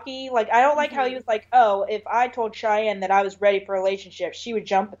cocky. Like, I don't like how he was like, oh, if I told Cheyenne that I was ready for a relationship, she would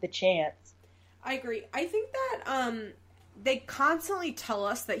jump at the chance. I agree. I think that they constantly tell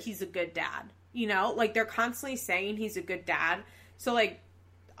us that he's a good dad. You know? Like, they're constantly saying he's a good dad. So, like,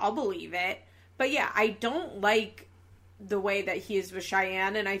 I'll believe it. But, yeah, I don't like the way that he is with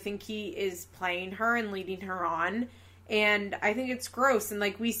Cheyenne, and I think he is playing her and leading her on, and I think it's gross. And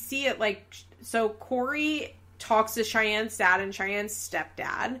like we see it, like, so Corey talks to Cheyenne's dad and Cheyenne's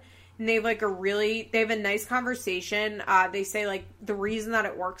stepdad, and they have like they have a nice conversation. They say like the reason that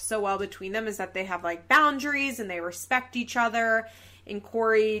it works so well between them is that they have like boundaries and they respect each other. And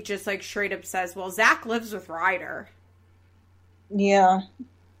Corey just like straight up says, well, Zach lives with Ryder. Yeah.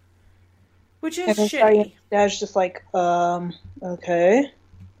 Which is shitty. Dad's just like, okay.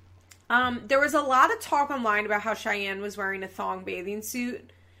 There was a lot of talk online about how Cheyenne was wearing a thong bathing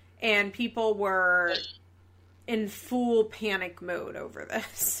suit, and people were in full panic mode over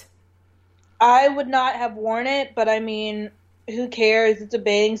this. I would not have worn it, but I mean, who cares? It's a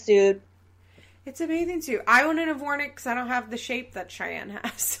bathing suit. It's a bathing suit. I wouldn't have worn it because I don't have the shape that Cheyenne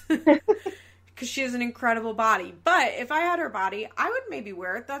has. Because she has an incredible body. But if I had her body, I would maybe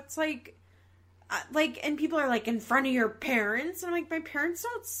wear it. That's like, and people are like, in front of your parents? And I'm like, my parents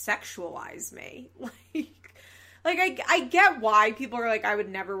don't sexualize me. I get why people are like, I would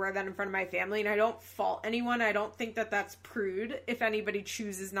never wear that in front of my family, and I don't fault anyone. I don't think that that's prude if anybody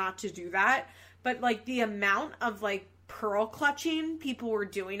chooses not to do that. But, like, the amount of, like, pearl clutching people were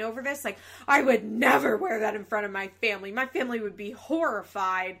doing over this, like, I would never wear that in front of my family. My family would be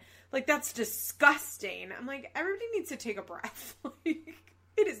horrified. Like, that's disgusting. I'm like, everybody needs to take a breath.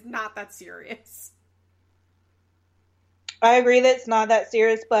 It is not that serious. I agree that it's not that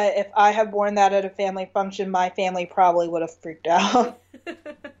serious, but if I had worn that at a family function, my family probably would have freaked out.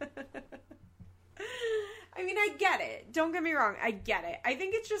 I mean, I get it. Don't get me wrong. I get it. I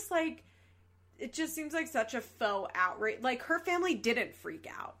think it's just like, it just seems like such a faux outrage. Like, her family didn't freak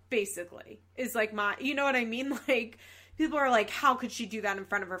out, basically. Is like you know what I mean? Like, people are like, how could she do that in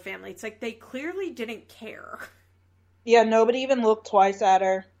front of her family? It's like, they clearly didn't care. Yeah, nobody even looked twice at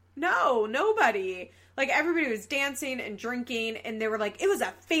her. No, nobody. Like, everybody was dancing and drinking, and they were like, it was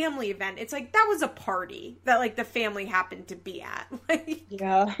a family event. It's like, that was a party that, like, the family happened to be at. Like,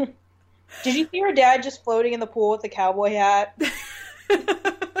 yeah. Did you see her dad just floating in the pool with the cowboy hat?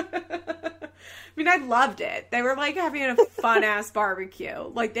 I mean, I loved it. They were, like, having a fun-ass barbecue.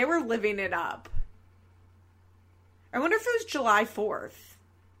 Like, they were living it up. I wonder if it was July 4th.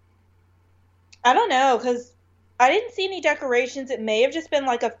 I don't know, because I didn't see any decorations. It may have just been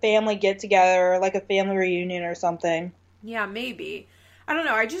like a family get-together or like a family reunion or something. Yeah, maybe. I don't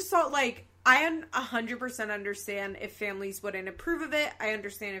know. I just thought, like, I 100% understand if families wouldn't approve of it. I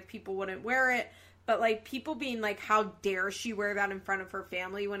understand if people wouldn't wear it. But, like, people being like, how dare she wear that in front of her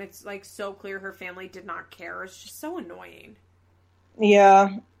family when it's, like, so clear her family did not care. It's just so annoying.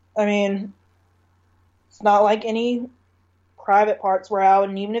 Yeah. I mean, it's not like any private parts were out.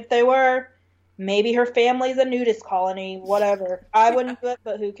 And even if they were, maybe her family's a nudist colony, whatever. I wouldn't do it,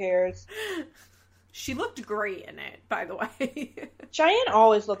 but who cares? She looked great in it, by the way. Cheyenne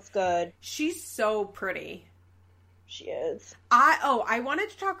always looks good. She's so pretty. She is. I wanted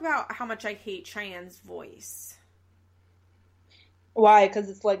to talk about how much I hate Cheyenne's voice. Why? Because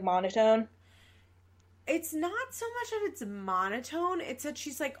it's, like, monotone? It's not so much that it's monotone. It's that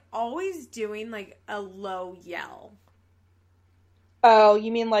she's, like, always doing, like, a low yell. Oh,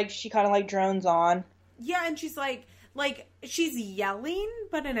 you mean like she kind of like drones on? Yeah, and she's like she's yelling,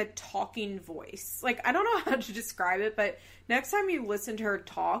 but in a talking voice. Like, I don't know how to describe it, but next time you listen to her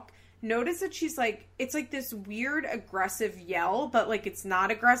talk, notice that she's like, it's like this weird aggressive yell, but like it's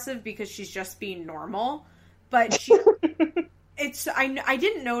not aggressive because she's just being normal. But she, I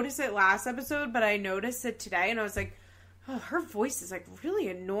didn't notice it last episode, but I noticed it today, and I was like, oh, her voice is like really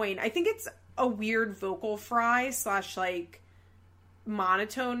annoying. I think it's a weird vocal fry / like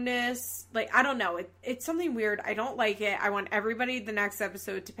monotoneness. Like, I don't know, it's something weird. I don't like it. I want everybody the next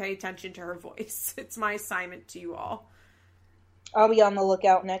episode to pay attention to her voice. It's my assignment to you all. I'll be on the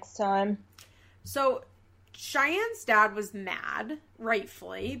lookout next time. So Cheyenne's dad was mad,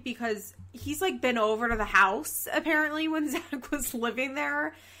 rightfully, because he's like been over to the house apparently when Zach was living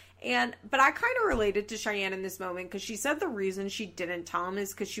there. But I kind of related to Cheyenne in this moment because she said the reason she didn't tell him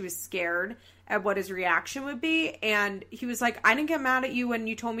is because she was scared at what his reaction would be. And he was like, I didn't get mad at you when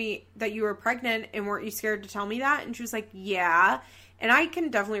you told me that you were pregnant, and weren't you scared to tell me that? And she was like, yeah. And I can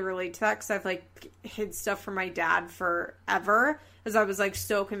definitely relate to that because I've like hid stuff from my dad forever, as I was like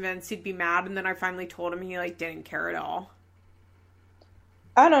so convinced he'd be mad, and then I finally told him, he like didn't care at all.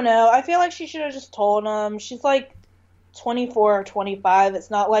 I don't know. I feel like she should have just told him. She's like 24 or 25.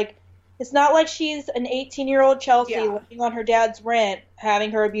 It's not like she's an 18-year-old Chelsea living on her dad's rent,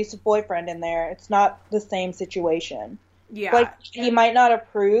 having her abusive boyfriend in there. It's not the same situation. Yeah. Like, he might not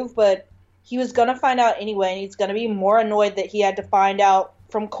approve, but he was going to find out anyway, and he's going to be more annoyed that he had to find out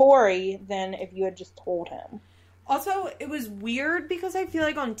from Corey than if you had just told him. Also, it was weird because I feel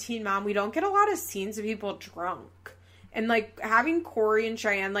like on Teen Mom, we don't get a lot of scenes of people drunk. And, like, having Corey and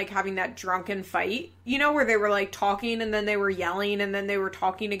Cheyenne, like, having that drunken fight, you know, where they were, like, talking and then they were yelling and then they were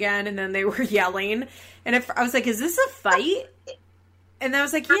talking again and then they were yelling. And I was like, is this a fight? And I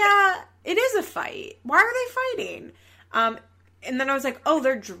was like, yeah, it is a fight. Why are they fighting? And then I was like, oh,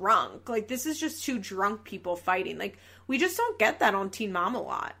 they're drunk. Like, this is just two drunk people fighting. Like, we just don't get that on Teen Mom a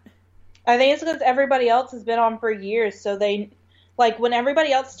lot. I think it's because everybody else has been on for years, so they... Like, when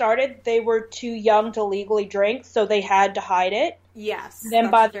everybody else started, they were too young to legally drink, so they had to hide it. Yes. Then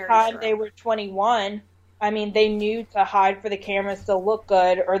by the time they were 21, I mean, they knew to hide for the cameras to look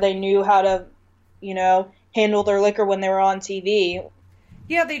good, or they knew how to, you know, handle their liquor when they were on TV.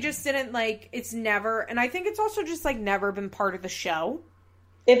 Yeah, they just didn't, like, it's never, and I think it's also just, like, never been part of the show.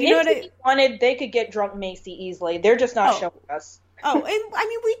 If MTV wanted, they could get drunk Macy easily. They're just not showing us. Oh, and, I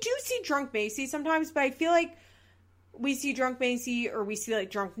mean, we do see drunk Macy sometimes, but I feel like we see drunk Macy, or we see, like,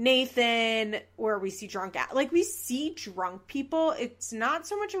 drunk Nathan, or we see drunk... Like, we see drunk people. It's not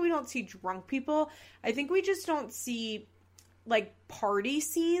so much that we don't see drunk people. I think we just don't see, like, party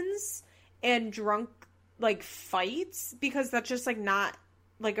scenes and drunk, like, fights, because that's just, like, not,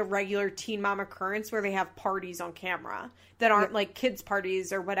 like, a regular Teen Mom occurrence where they have parties on camera that aren't, like, kids'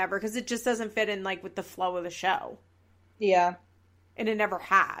 parties or whatever, because it just doesn't fit in, like, with the flow of the show. Yeah. And it never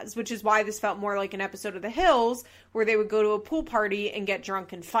has, which is why this felt more like an episode of The Hills where they would go to a pool party and get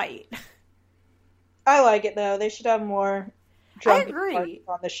drunk and fight. I like it, though. They should have more drunk parties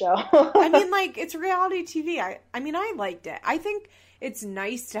on the show. I mean, like, it's reality TV. I mean, I liked it. I think it's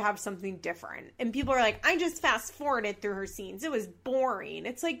nice to have something different. And people are like, I just fast-forwarded through her scenes. It was boring.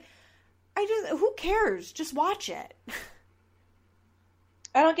 It's like, who cares? Just watch it.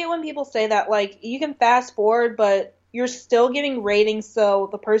 I don't get when people say that. Like, you can fast-forward, but... You're still giving ratings, so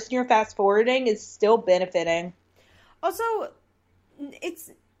the person you're fast-forwarding is still benefiting. Also,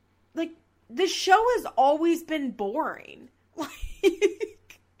 it's, like, the show has always been boring. Like,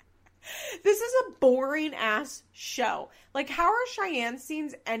 this is a boring-ass show. Like, how are Cheyenne's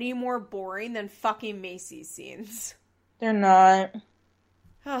scenes any more boring than fucking Macy's scenes? They're not.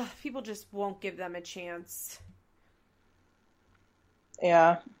 People just won't give them a chance.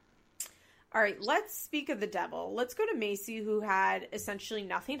 Yeah. All right, let's speak of the devil. Let's go to Macy, who had essentially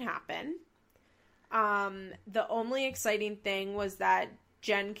nothing happen. The only exciting thing was that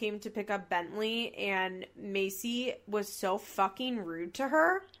Jen came to pick up Bentley, and Macy was so fucking rude to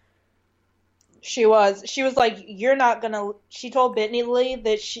her. She was. She was like, you're not gonna... She told Bentley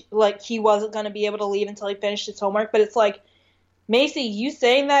that he wasn't gonna be able to leave until he finished his homework, but it's like, Macy, you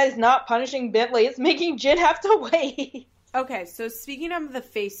saying that is not punishing Bentley. It's making Jen have to wait. Okay, so speaking of the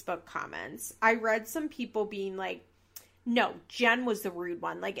Facebook comments, I read some people being like, no, Jen was the rude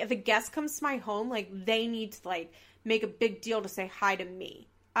one. Like, if a guest comes to my home, like, they need to, like, make a big deal to say hi to me.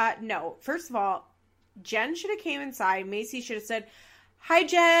 No. First of all, Jen should have came inside. Macy should have said, hi,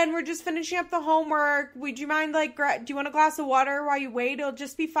 Jen, we're just finishing up the homework. Would you mind, like, do you want a glass of water while you wait? It'll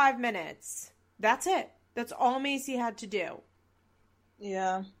just be 5 minutes. That's it. That's all Macy had to do.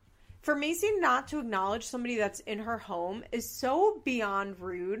 Yeah. For Macy not to acknowledge somebody that's in her home is so beyond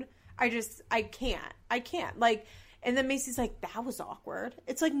rude. I can't. Like, and then Macy's like, that was awkward.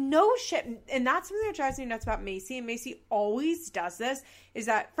 It's like, no shit. And that's something that drives me nuts about Macy. And Macy always does this, is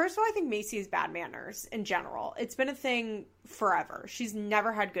that, first of all, I think Macy has bad manners in general. It's been a thing forever. She's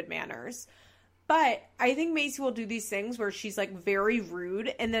never had good manners. But I think Macy will do these things where she's, like, very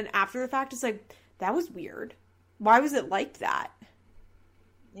rude. And then after the fact, it's like, that was weird. Why was it like that?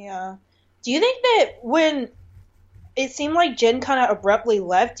 Yeah. Do you think that when it seemed like Jen kind of abruptly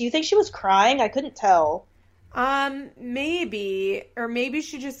left, do you think she was crying? I couldn't tell. Maybe. Or maybe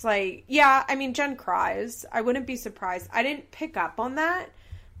she just, like... Yeah, I mean, Jen cries. I wouldn't be surprised. I didn't pick up on that.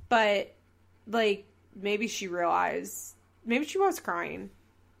 But, like, maybe she realized... Maybe she was crying.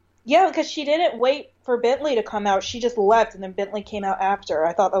 Yeah, because she didn't wait for Bentley to come out. She just left, and then Bentley came out after.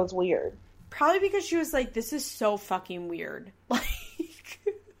 I thought that was weird. Probably because she was like, this is so fucking weird. Like...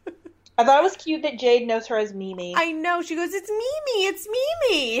 I thought it was cute that Jade knows her as Mimi. I know. She goes, it's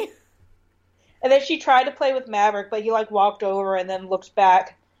Mimi. And then she tried to play with Maverick, but he, like, walked over and then looked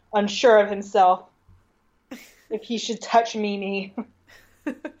back, unsure of himself, if he should touch Mimi.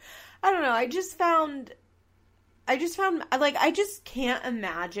 I don't know. I just found, like, I just can't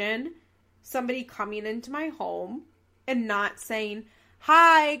imagine somebody coming into my home and not saying,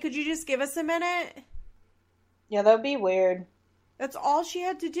 hi, could you just give us a minute? Yeah, that would be weird. That's all she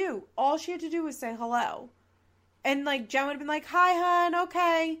had to do. All she had to do was say hello. And, like, Jen would have been like, hi, hun,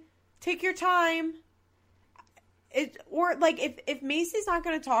 okay. Take your time. Or, like, if Macy's not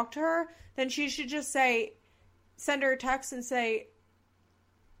going to talk to her, then she should just say send her a text and say,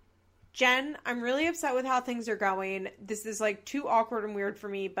 Jen, I'm really upset with how things are going. This is, like, too awkward and weird for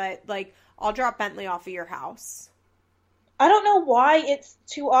me, but, like, I'll drop Bentley off at your house. I don't know why it's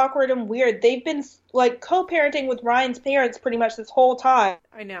too awkward and weird. They've been, like, co-parenting with Ryan's parents pretty much this whole time.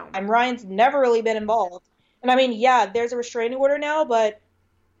 I know. And Ryan's never really been involved. And, I mean, yeah, there's a restraining order now, but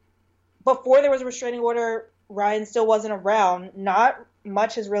before there was a restraining order, Ryan still wasn't around. Not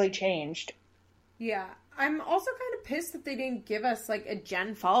much has really changed. Yeah. I'm also kind of pissed that they didn't give us, like, a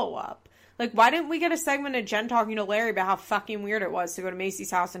Jen follow-up. Like, why didn't we get a segment of Jen talking to Larry about how fucking weird it was to go to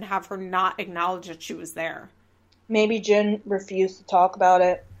Macy's house and have her not acknowledge that she was there? Maybe Jen refused to talk about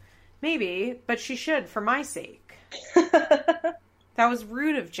it. Maybe, but she should, for my sake. That was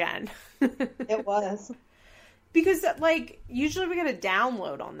rude of Jen. It was. Because, like, usually we get a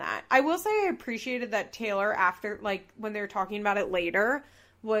download on that. I will say I appreciated that Taylor, after, like, when they were talking about it later,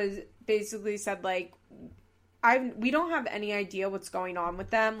 was basically said, like, we don't have any idea what's going on with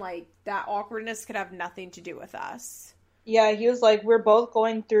them. Like, that awkwardness could have nothing to do with us. Yeah, he was like, we're both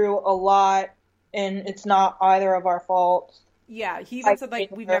going through a lot, and it's not either of our faults. Yeah, he even said,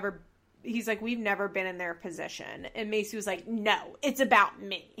 like, we've never been in their position. And Macy was like, no, it's about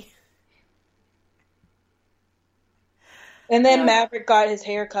me. And then Maverick got his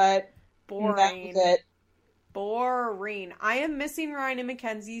hair cut. Boring. That was it. Boring. I am missing Ryan and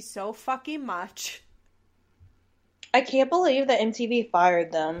Mackenzie so fucking much. I can't believe that MTV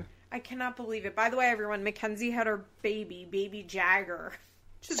fired them. I cannot believe it. By the way, everyone, Mackenzie had her baby Jagger.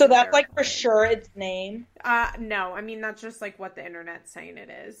 So that's, like, for sure its name? No. I mean, that's just, like, what the internet's saying it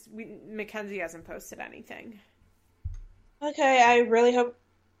is. Mackenzie hasn't posted anything. Okay, I really hope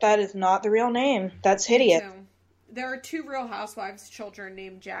that is not the real name. That's hideous. So, there are 2 Real Housewives children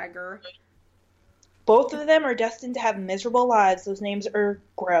named Jagger. Both of them are destined to have miserable lives. Those names are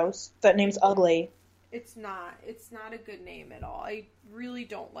gross. That name's ugly. It's not. It's not a good name at all. I really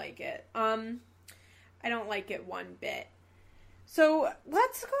don't like it. I don't like it one bit. So,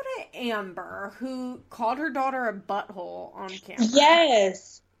 let's go to Amber, who called her daughter a butthole on camera.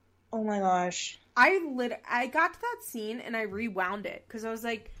 Yes! Oh my gosh. I got to that scene and I rewound it, because I was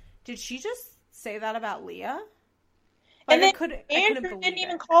like, did she just say that about Leah? Like, And then Andrew didn't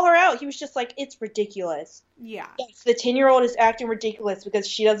even call her out. He was just like, it's ridiculous. Yeah. Yes, the 10-year-old is acting ridiculous because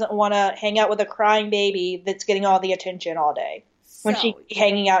she doesn't want to hang out with a crying baby that's getting all the attention all day. When she's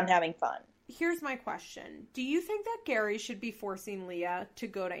hanging out and having fun. Here's my question. Do you think that Gary should be forcing Leah to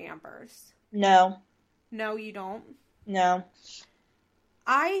go to Amber's? No. No, you don't? No.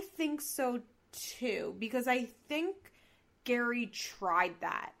 I think so, too. Because I think Gary tried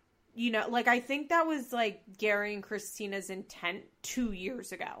that. You know, like, I think that was, like, Gary and Christina's intent 2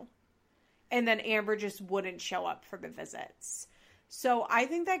 years ago. And then Amber just wouldn't show up for the visits. So I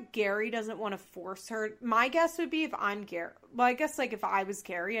think that Gary doesn't want to force her. My guess would be if I'm Gary. Well, I guess, like, if I was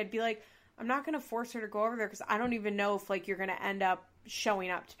Gary, I'd be like, I'm not going to force her to go over there because I don't even know if, like, you're going to end up showing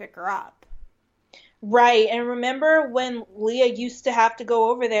up to pick her up. Right. And remember when Leah used to have to go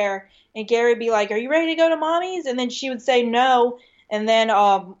over there and Gary would be like, are you ready to go to mommy's? And then she would say no. And then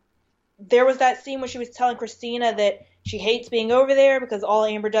there was that scene where she was telling Christina that she hates being over there because all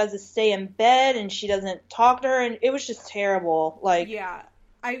Amber does is stay in bed and she doesn't talk to her. And it was just terrible. Like, yeah.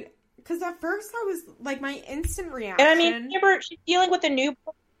 Because at first I was, like, my instant reaction. And I mean, Amber, she's dealing with a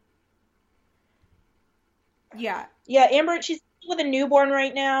newborn. Yeah. Yeah, Amber, she's dealing with a newborn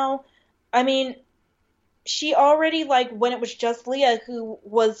right now. I mean, she already, like, when it was just Leah who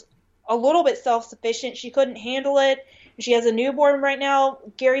was a little bit self-sufficient, she couldn't handle it. She has a newborn right now.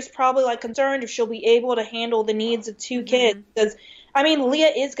 Gary's probably, like, concerned if she'll be able to handle the needs of 2 kids. Because, I mean,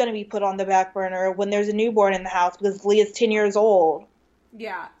 Leah is going to be put on the back burner when there's a newborn in the house because Leah's 10 years old.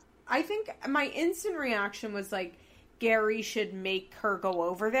 Yeah. I think my instant reaction was, like, Gary should make her go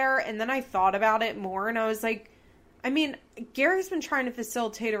over there. And then I thought about it more and I was like, I mean, Gary's been trying to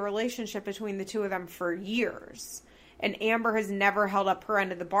facilitate a relationship between the 2 of them for years. And Amber has never held up her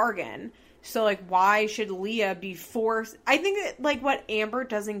end of the bargain. So, like, why should Leah be forced? I think that, like, what Amber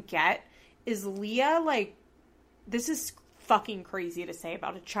doesn't get is Leah, like, this is fucking crazy to say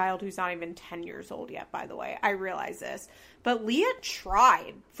about a child who's not even 10 years old yet, by the way. I realize this. But Leah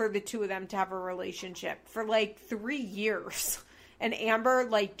tried for the 2 of them to have a relationship for, like, 3 years. And Amber,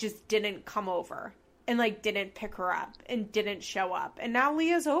 like, just didn't come over. And, like, didn't pick her up. And didn't show up. And now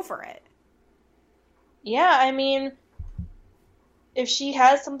Leah's over it. Yeah, I mean, if she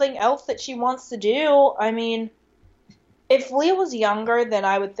has something else that she wants to do, I mean, if Leah was younger, then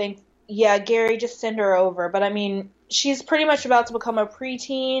I would think, yeah, Gary, just send her over. But, I mean, she's pretty much about to become a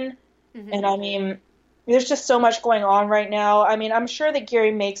preteen. Mm-hmm. And, I mean, There's just so much going on right now. I mean, I'm sure that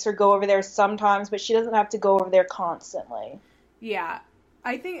Gary makes her go over there sometimes, but she doesn't have to go over there constantly. Yeah.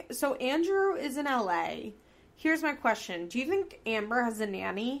 I think, so Andrew is in LA. Here's my question. Do you think Amber has a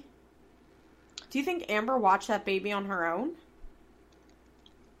nanny? Do you think Amber watched that baby on her own?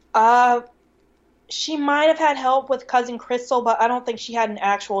 She might have had help with Cousin Crystal, but I don't think she had an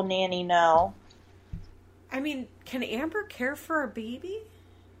actual nanny, no. I mean, can Amber care for a baby?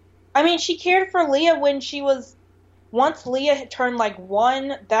 I mean, she cared for Leah when she was... Once Leah had turned,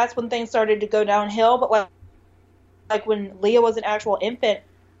 1, that's when things started to go downhill, but, like when Leah was an actual infant,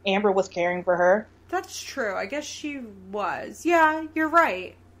 Amber was caring for her. That's true. I guess she was. Yeah, you're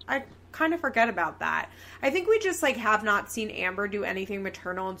right. I kind of forget about that. I think we just, have not seen Amber do anything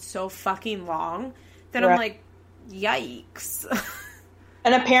maternal in so fucking long that right. I'm like, yikes.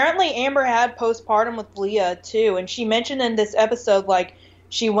 And apparently Amber had postpartum with Leah, too, and she mentioned in this episode,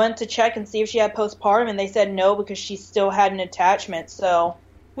 she went to check and see if she had postpartum, and they said no because she still had an attachment, so...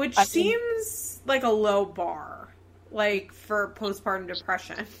 Which seems like a low bar, for postpartum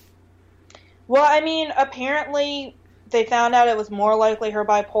depression. Well, I mean, apparently they found out it was more likely her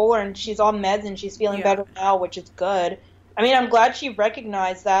bipolar, and she's on meds and she's feeling better now, which is good. I mean, I'm glad she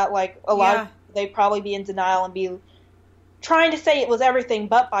recognized that. A lot of people, they'd probably be in denial and be trying to say it was everything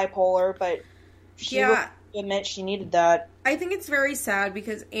but bipolar, but she would admit she needed that. I think it's very sad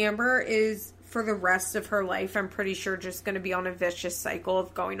because Amber is, for the rest of her life, I'm pretty sure just going to be on a vicious cycle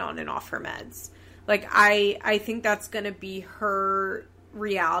of going on and off her meds. I think that's going to be her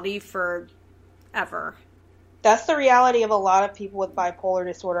reality forever. That's the reality of a lot of people with bipolar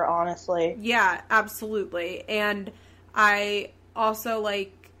disorder, honestly. Yeah, absolutely. And I also,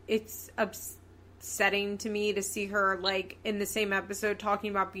 it's upsetting to me to see her, in the same episode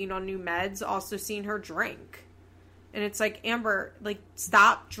talking about being on new meds, also seeing her drink. And it's like, Amber,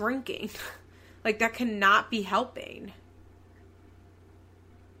 stop drinking. That cannot be helping.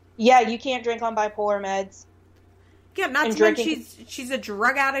 Yeah, you can't drink on bipolar meds. Yeah, not to mention she's a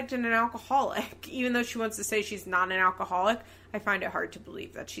drug addict and an alcoholic. Even though she wants to say she's not an alcoholic, I find it hard to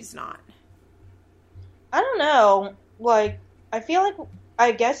believe that she's not. I don't know. I feel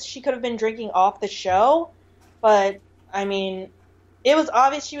I guess she could have been drinking off the show, but, I mean, it was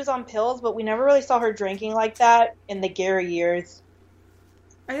obvious she was on pills, but we never really saw her drinking like that in the Gary years.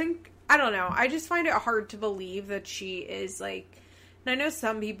 I don't know. I just find it hard to believe that she is, and I know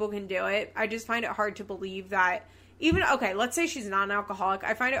some people can do it. I just find it hard to believe that let's say she's not an alcoholic.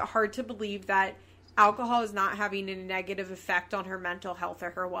 I find it hard to believe that alcohol is not having a negative effect on her mental health or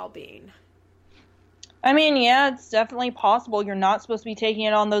her well-being. I mean, yeah, it's definitely possible. You're not supposed to be taking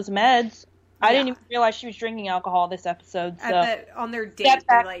it on those meds. Yeah. I didn't even realize she was drinking alcohol this episode. So. On their date,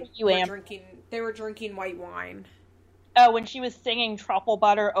 they were drinking white wine. Oh, when she was singing Truffle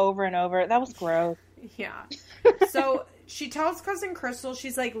Butter over and over. That was gross. Yeah. So she tells Cousin Crystal,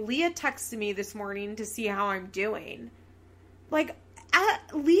 she's like, Leah texted me this morning to see how I'm doing.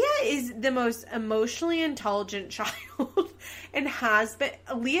 Leah is the most emotionally intelligent child and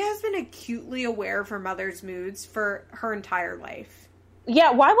Leah has been acutely aware of her mother's moods for her entire life.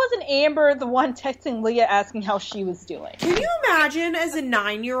 Yeah, why wasn't Amber the one texting Leah asking how she was doing? Can you imagine as a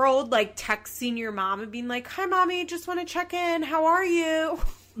 9-year-old, texting your mom and being like, hi, Mommy, just want to check in. How are you?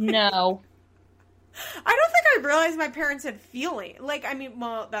 No. I don't think I realized my parents had feeling.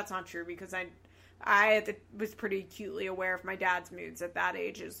 That's not true because I was pretty acutely aware of my dad's moods at that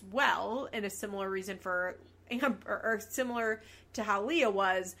age as well, and a similar reason for Amber, or similar to how Leah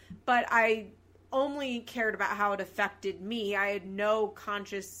was, but I only cared about how it affected me. I had no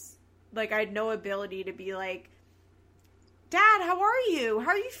I had no ability to be like, Dad, how are you? How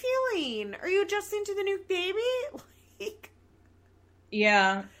are you feeling? Are you adjusting to the new baby?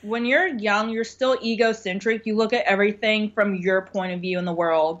 Yeah. When you're young, you're still egocentric. You look at everything from your point of view in the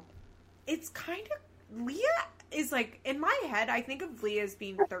world. It's kind of... Leah is in my head, I think of Leah as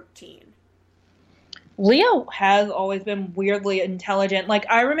being 13. Leah has always been weirdly intelligent.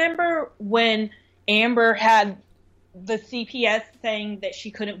 I remember when Amber had the CPS saying that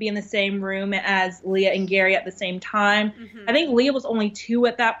she couldn't be in the same room as Leah and Gary at the same time. Mm-hmm. I think Leah was only 2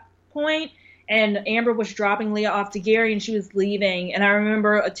 at that point, and Amber was dropping Leah off to Gary, and she was leaving. And I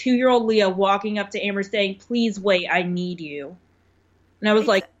remember a 2-year-old Leah walking up to Amber saying, please wait, I need you. And I was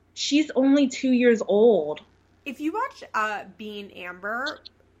like, she's only 2 years old. If you watch Being Amber,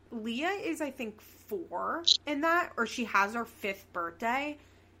 Leah is, I think, 4 in that, or she has her 5th birthday,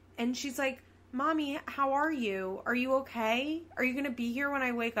 and she's like, Mommy, how are you? Are you okay? Are you going to be here when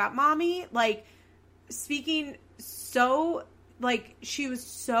I wake up, Mommy? Speaking so, she was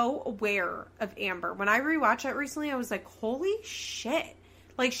so aware of Amber. When I rewatched that recently, I was like, holy shit.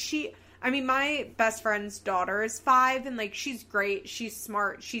 I mean, my best friend's daughter is 5, and, like, she's great, she's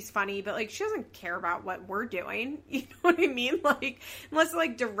smart, she's funny, but, like, she doesn't care about what we're doing, you know what I mean? Like, unless it,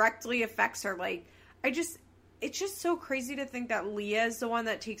 like, directly affects her, like, it's just so crazy to think that Leah is the one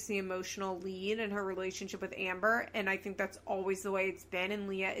that takes the emotional lead in her relationship with Amber, and I think that's always the way it's been, and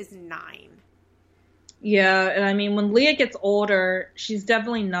Leah is 9. Yeah, and I mean, when Leah gets older, she's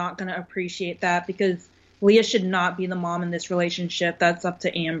definitely not going to appreciate that, because Leah should not be the mom in this relationship. That's up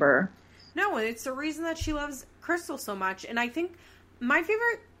to Amber. No, and it's the reason that she loves Crystal so much. And I think my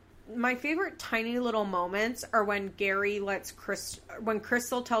favorite tiny little moments are when when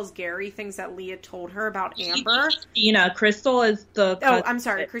Crystal tells Gary things that Leah told her about Amber. Crystal is the I'm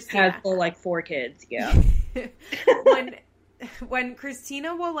sorry, Christina has the, like, 4 kids. Yeah. when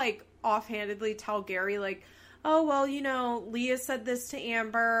Christina will, like, offhandedly tell Gary, like, oh, well, you know, Leah said this to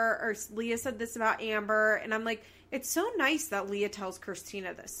Amber, or Leah said this about Amber, and I'm like, it's so nice that Leah tells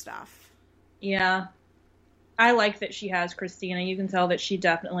Christina this stuff. Yeah. I like that she has Christina. You can tell that she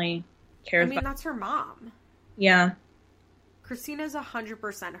definitely cares. I mean, that's her mom. Yeah. Christina's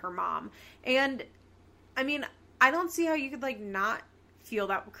 100% her mom. And, I mean, I don't see how you could, like, not feel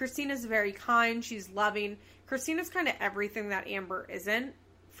that. Christina's very kind. She's loving. Christina's kind of everything that Amber isn't,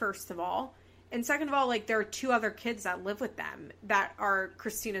 first of all. And second of all, like, there are 2 other kids that live with them that are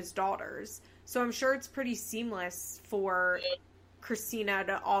Christina's daughters. So I'm sure it's pretty seamless for Christina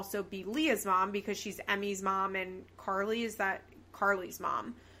to also be Leah's mom, because she's Emmy's mom and Carly is that Carly's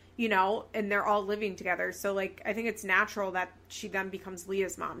mom, you know, and they're all living together. So, like, I think it's natural that she then becomes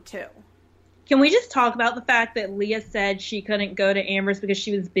Leah's mom too. Can we just talk about the fact that Leah said she couldn't go to Amber's because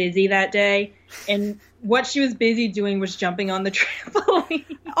she was busy that day, and what she was busy doing was jumping on the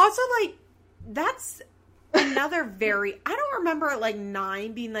trampoline? Also, like, that's another I don't remember, like,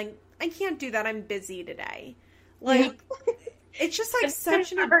 9 being like, I can't do that, I'm busy today. Like, it's just, like,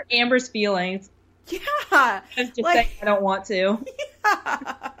 such an... hurt Amber's feelings. Yeah. Just like, saying I don't want to.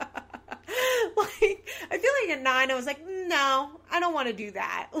 Yeah. Like, I feel like at 9, I was like, no, I don't want to do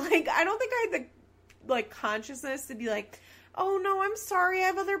that. Like, I don't think I had the, like, consciousness to be like, oh, no, I'm sorry, I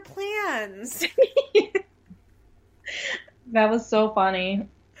have other plans. That was so funny.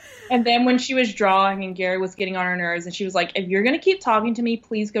 And then when she was drawing and Gary was getting on her nerves, and she was like, if you're going to keep talking to me,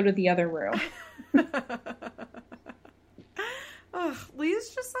 please go to the other room. Ugh,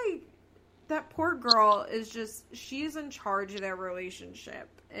 Leah's just like, that poor girl is just, she's in charge of their relationship,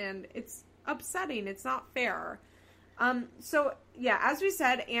 and it's upsetting. It's not fair. So, yeah, as we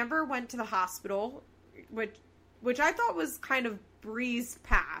said, Amber went to the hospital, which I thought was kind of breezed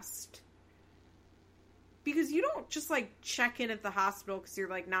past. Because you don't just, like, check in at the hospital because you're,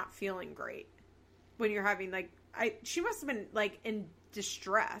 like, not feeling great. When you're having, like, she must have been, like, in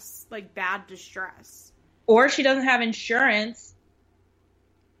distress. Like, bad distress. Or she doesn't have insurance.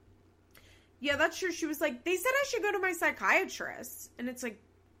 Yeah, that's true. She was like, they said I should go to my psychiatrist. And it's like,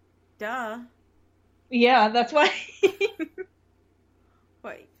 duh. Yeah, that's why.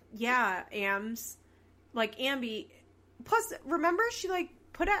 But, yeah, Ams. Like, Ambi. Plus, remember, she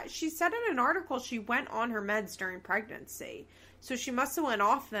said in an article she went on her meds during pregnancy. So she must have went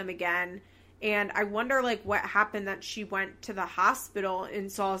off them again. And I wonder, like, what happened that she went to the hospital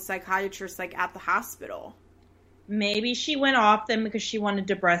and saw a psychiatrist, like, at the hospital. Maybe she went off them because she wanted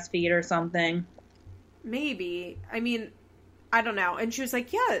to breastfeed or something. Maybe. I mean, I don't know. And she was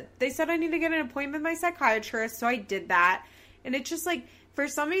like, yeah, they said I need to get an appointment with my psychiatrist, so I did that. And it's just, like, for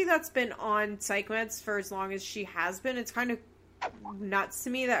somebody that's been on psych meds for as long as she has been, it's kind of nuts to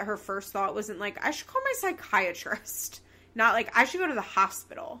me that her first thought wasn't like, I should call my psychiatrist. Not like, I should go to the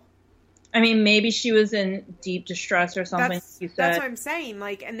hospital. I mean, maybe she was in deep distress or something. That's what I'm saying.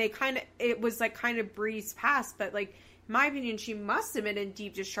 Like, and it was like kind of breezed past, but like, in my opinion, she must have been in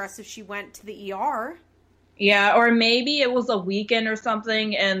deep distress if she went to the ER. Yeah, or maybe it was a weekend or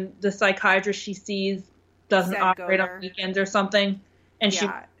something, and the psychiatrist she sees doesn't operate on weekends or something, and she's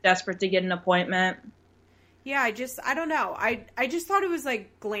desperate to get an appointment. Yeah, I don't know. I just thought it was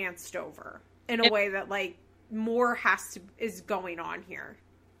like glanced over in a way that like more is going on here.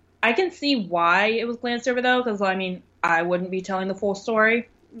 I can see why it was glanced over, though, because, I mean, I wouldn't be telling the full story.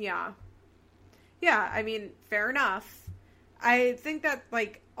 Yeah. Yeah, I mean, fair enough. I think that,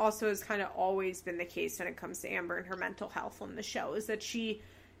 like, also has kind of always been the case when it comes to Amber and her mental health on the show, is that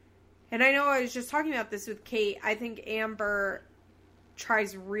and I know I was just talking about this with Kate, I think Amber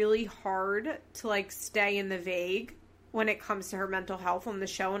tries really hard to, like, stay in the vague when it comes to her mental health on the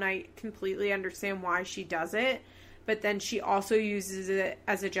show, and I completely understand why she does it. But then she also uses it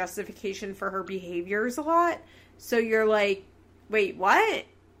as a justification for her behaviors a lot. So you're like, wait, what?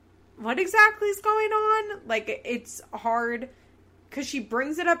 What exactly is going on? Like, it's hard because she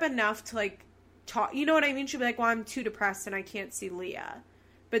brings it up enough to, like, talk, you know what I mean? She'll be like, well, I'm too depressed and I can't see Leah.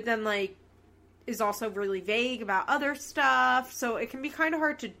 But then, like, is also really vague about other stuff, so it can be kind of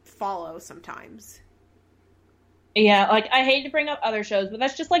hard to follow sometimes. Yeah, like, I hate to bring up other shows, but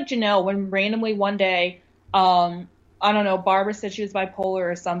that's just like Janelle, when randomly one day, I don't know, Barbara said she was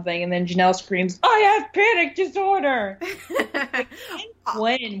bipolar or something, and then Janelle screams, I have panic disorder!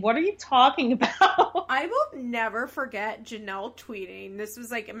 When? What are you talking about? I will never forget Janelle tweeting. This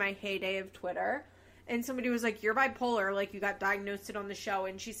was, like, in my heyday of Twitter. And somebody was like, you're bipolar, like, you got diagnosed on the show.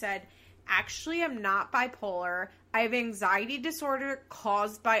 And she said, actually, I'm not bipolar. I have anxiety disorder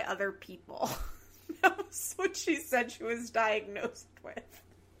caused by other people. That was what she said she was diagnosed with.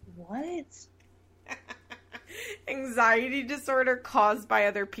 What? Anxiety disorder caused by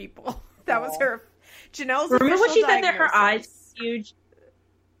other people. That was her. Janelle's Remember when she said that her eyes were huge?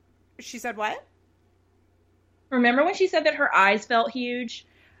 She said what? Remember when she said that her eyes felt huge?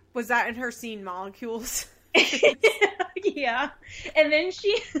 Was that in her scene Molecules? Yeah. And then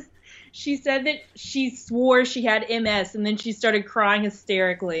she said that she swore she had MS, and then she started crying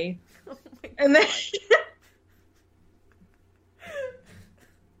hysterically. Oh my God. And then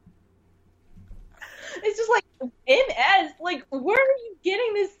it's just like, MS? Like, where are you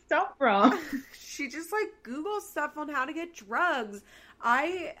getting this stuff from? She just, like, Googles stuff on how to get drugs.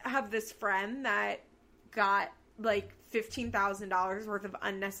 I have this friend that got, like, $15,000 worth of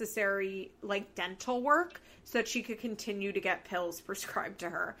unnecessary, like, dental work so that she could continue to get pills prescribed to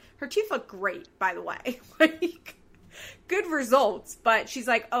her. Her teeth look great, by the way. Like, good results. But she's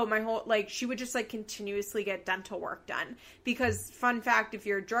like, oh, my whole, like, she would just, like, continuously get dental work done. Because, fun fact, if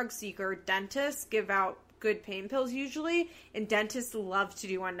you're a drug seeker, dentists give out good pain pills usually, and dentists love to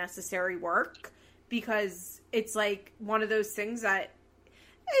do unnecessary work because it's, like, one of those things that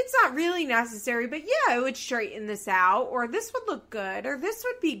it's not really necessary, but yeah, it would straighten this out, or this would look good, or this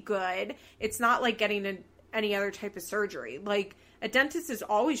would be good. It's not like getting any other type of surgery. Like, a dentist is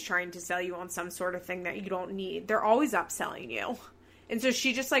always trying to sell you on some sort of thing that you don't need. They're always upselling you. And so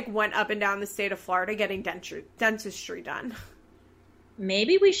she just, like, went up and down the state of Florida getting dentistry done.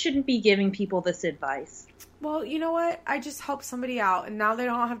 Maybe we shouldn't be giving people this advice. Well, you know what? I just helped somebody out, and now they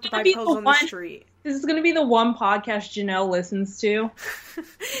don't have to buy Maybe pills on the street. This is going to be the one podcast Janelle listens to.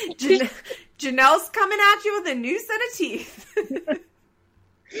 Janelle's coming at you with a new set of teeth.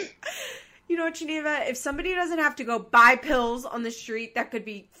 You know what, Geneva? If somebody doesn't have to go buy pills on the street that could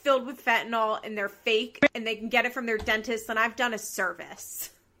be filled with fentanyl and they're fake and they can get it from their dentist, then I've done a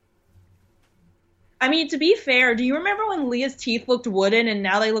service. I mean, to be fair, do you remember when Leah's teeth looked wooden and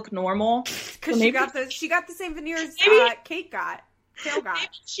now they look normal? Because she got the same veneers Kate got. Kale got.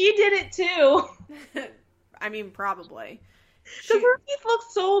 She did it too. I mean, probably. Because her teeth look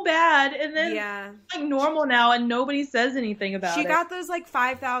so bad, and then like normal now, and nobody says anything about it. She got those like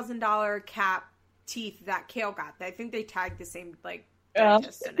 $5,000 cap teeth that Kale got. I think they tagged the same like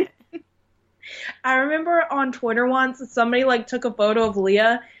dentist in it. I remember on Twitter once somebody like took a photo of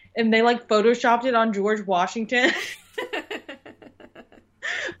Leah, and they like photoshopped it on George Washington.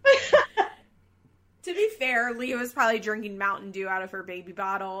 To be fair, Leah was probably drinking Mountain Dew out of her baby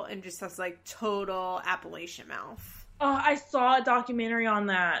bottle and just has like total Appalachian mouth. Oh, I saw a documentary on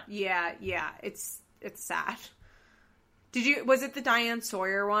that. Yeah, it's sad. Was it the Diane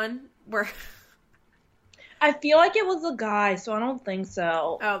Sawyer one where? I feel like it was a guy, so I don't think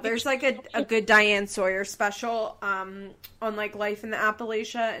so. Oh, there's like a good Diane Sawyer special on like life in the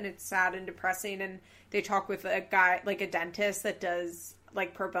Appalachia, and it's sad and depressing, and they talk with a guy, like a dentist that does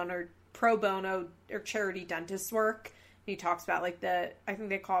like pro bono or charity dentist work. And he talks about like I think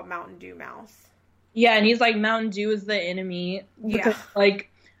they call it Mountain Dew mouth. Yeah, and he's like, Mountain Dew is the enemy. Because,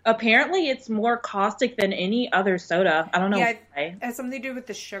 like, apparently it's more caustic than any other soda. I don't know why. It has something to do with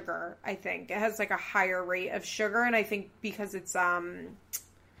the sugar, I think. It has, like, a higher rate of sugar, and I think because it's, like,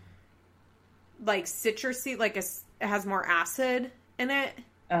 citrusy, like, it has more acid in it.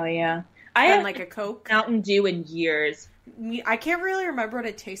 Oh, yeah. I haven't, like, a Coke. Mountain Dew in years. I can't really remember what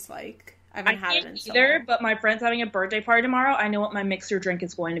it tastes like. I haven't had it in so long. Either, but my friend's having a birthday party tomorrow. I know what my mixer drink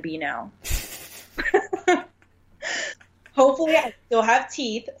is going to be now. Hopefully I still have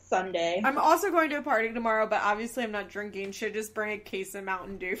teeth Sunday. I'm also going to a party tomorrow, but obviously I'm not drinking. Should just bring a case of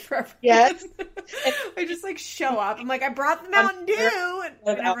Mountain Dew for everyone. Yes. I just like show up. I'm like, I brought the Mountain Dew,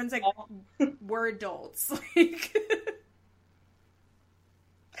 and everyone's like, we're adults. Like,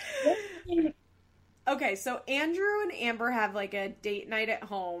 okay, so Andrew and Amber have like a date night at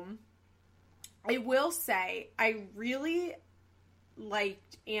home. I will say, I really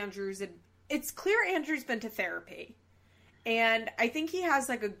liked Andrew's. It's clear Andrew's been to therapy. And I think he has,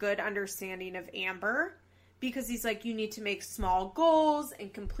 like, a good understanding of Amber because he's like, you need to make small goals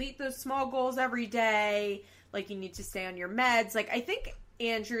and complete those small goals every day. Like, you need to stay on your meds. Like, I think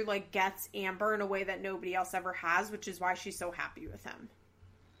Andrew, like, gets Amber in a way that nobody else ever has, which is why she's so happy with him.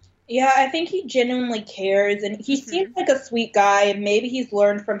 Yeah, I think he genuinely cares, and he seems like a sweet guy, and maybe he's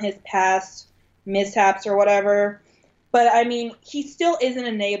learned from his past mishaps or whatever. But, I mean, he still is an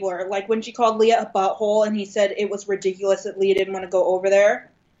enabler. Like, when she called Leah a butthole, and he said it was ridiculous that Leah didn't want to go over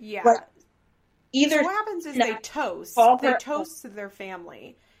there. Yeah. Like, either so what happens is they toast. They toast to their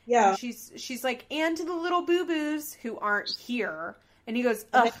family. Yeah. And she's like, and to the little boo-boos who aren't here. And he goes,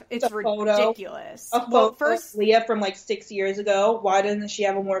 ugh, it's ridiculous. Well, first, Leah from like 6 years ago. Why doesn't she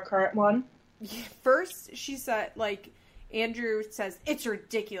have a more current one? First, she said, like, Andrew says, it's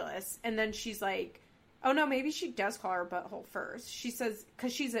ridiculous. And then she's like, oh, no, maybe she does call her butthole first. She says,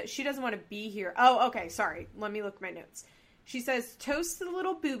 because she doesn't want to be here. Oh, okay, sorry. Let me look at my notes. She says, toast to the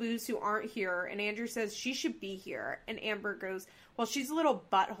little boo-boos who aren't here. And Andrew says, she should be here. And Amber goes, well, she's a little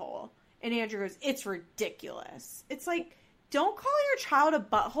butthole. And Andrew goes, it's ridiculous. It's like, don't call your child a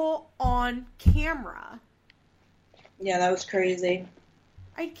butthole on camera. Yeah, that was crazy.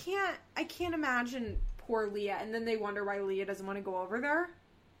 I can't imagine poor Leah. And then they wonder why Leah doesn't want to go over there.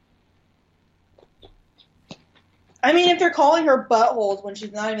 I mean, if they're calling her buttholes when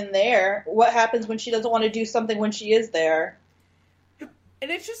she's not even there, what happens when she doesn't want to do something when she is there? And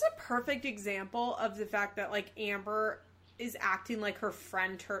it's just a perfect example of the fact that, like, Amber is acting like her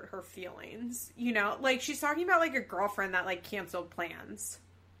friend hurt her feelings. You know? Like, she's talking about, like, a girlfriend that, like, canceled plans.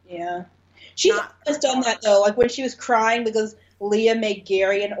 Yeah. She's always done that, though. Like, when she was crying because Leah made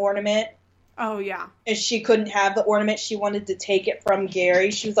Gary an ornament. Oh, yeah. And she couldn't have the ornament. She wanted to take it from Gary.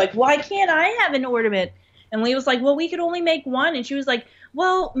 She was like, why can't I have an ornament? And Leah was like, well, we could only make one. And she was like,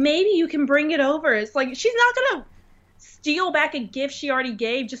 well, maybe you can bring it over. It's like, she's not going to steal back a gift she already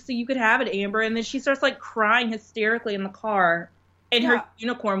gave just so you could have it, Amber. And then she starts, like, crying hysterically in the car. In her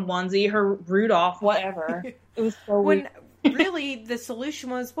unicorn onesie, her Rudolph, whatever. It was so weird. When really the solution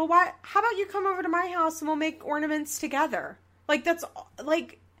was, well, how about you come over to my house and we'll make ornaments together? Like, that's,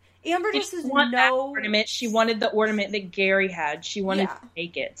 like, Amber just has no ornament. She wanted the ornament that Gary had. She wanted to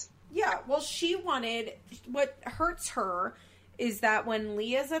take it. Yeah, well, she wanted, what hurts her is that when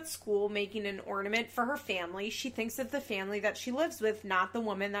Leah's at school making an ornament for her family, she thinks of the family that she lives with, not the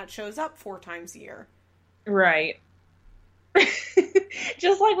woman that shows up 4 times a year. Right.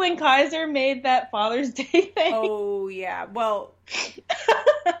 Just like when Kaiser made that Father's Day thing. Oh, yeah. Well,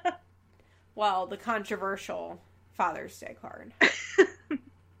 the controversial Father's Day card.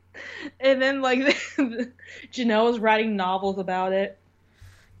 And then, like, Janelle was writing novels about it.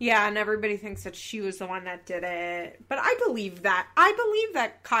 Yeah, and everybody thinks that she was the one that did it. But I believe that. I believe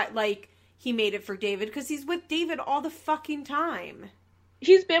that, like, he made it for David because he's with David all the fucking time.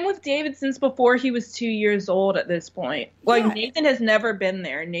 He's been with David since before he was 2 years old at this point. Like, yeah. Nathan has never been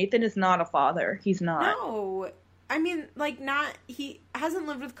there. Nathan is not a father. He's not. No. I mean, like, he hasn't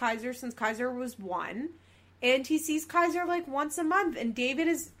lived with Kaiser since Kaiser was 1. And he sees Kaiser, like, once a month. And David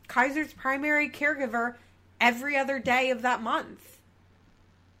is Kaiser's primary caregiver every other day of that month.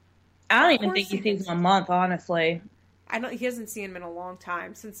 I don't even think he sees him a month, honestly. He hasn't seen him in a long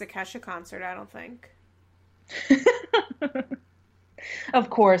time. Since the Kesha concert, I don't think. Of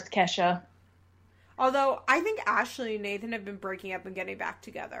course, Kesha. Although, I think Ashley and Nathan have been breaking up and getting back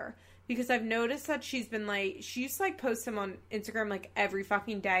together. Because I've noticed that she's been, like, she used to, like, post him on Instagram, like, every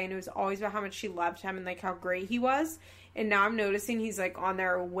fucking day. And it was always about how much she loved him and, like, how great he was. And now I'm noticing he's, like, on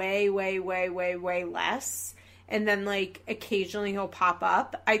there way, way, way, way, way less. And then, like, occasionally he'll pop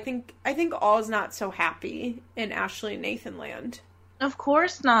up. I think all is not so happy in Ashley and Nathan land. Of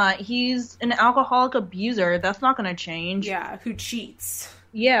course not. He's an alcoholic abuser. That's not going to change. Yeah, who cheats.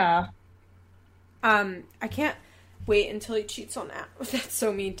 Yeah. I can't wait until he cheats on that. That's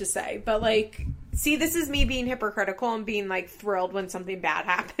so mean to say. But, like, see, this is me being hypocritical and being, like, thrilled when something bad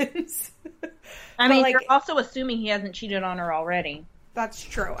happens. I mean, like, you're also assuming he hasn't cheated on her already. That's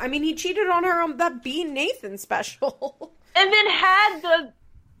true. I mean, he cheated on her on that Being Nathan special. And then had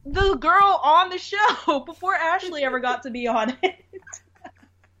the girl on the show before Ashley ever got to be on it.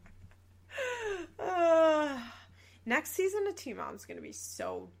 Next season of Teen Mom's going to be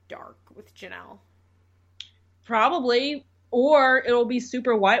so dark with Janelle. Probably. Or it'll be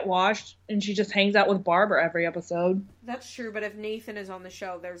super whitewashed and she just hangs out with Barbara every episode. That's true, but if Nathan is on the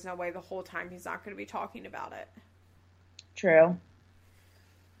show, there's no way the whole time he's not going to be talking about it. True.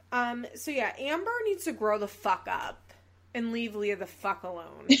 So yeah, Amber needs to grow the fuck up and leave Leah the fuck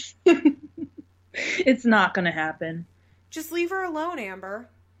alone. It's not gonna happen. Just leave her alone, Amber.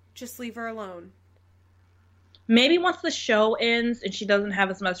 Just leave her alone. Maybe once the show ends and she doesn't have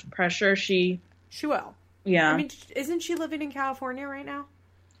as much pressure, she will. I Yeah. mean, isn't she living in California right now?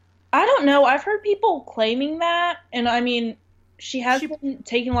 I don't know. I've heard people claiming that, and I mean, she has She been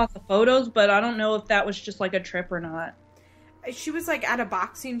taking lots of photos, but I don't know if that was just like a trip or not. she was like at a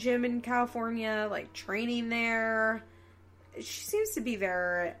boxing gym in California, like training there. She seems to be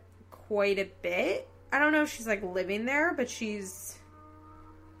there quite a bit. I don't know if she's like living there, but she's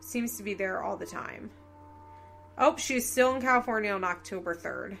seems to be there all the time. Oh, she's still in California on October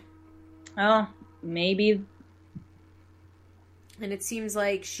 3rd. Oh, maybe. And it seems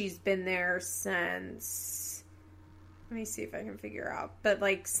like she's been there since, let me see if I can figure out, but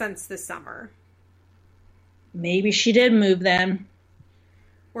like since the summer. Maybe she did move then.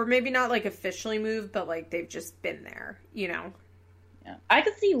 Or maybe not like officially moved, but like they've just been there, you know? Yeah. I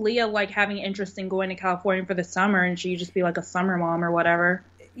could see Leah like having interest in going to California for the summer, and she'd just be like a summer mom or whatever.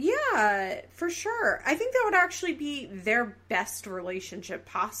 Yeah, for sure. I think that would actually be their best relationship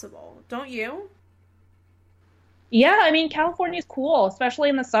possible. Don't you? Yeah, I mean, California's cool, especially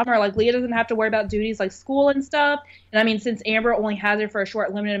in the summer. Like, Leah doesn't have to worry about duties like school and stuff. And I mean, since Amber only has her for a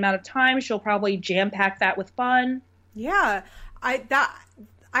short, limited amount of time, she'll probably jam-pack that with fun. Yeah. I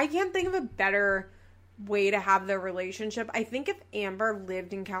can't think of a better way to have their relationship. I think if Amber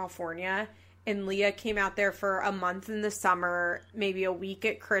lived in California and Leah came out there for a month in the summer, maybe a week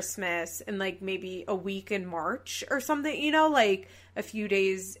at Christmas, and like maybe a week in March or something, you know, like a few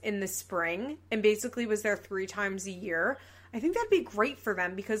days in the spring, and basically was there 3 times a year, I think that'd be great for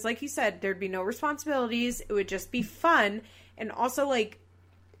them because, like you said, there'd be no responsibilities. It would just be fun. And also, like,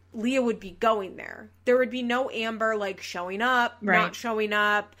 Leah would be going there. There would be no Amber, like, showing up, not showing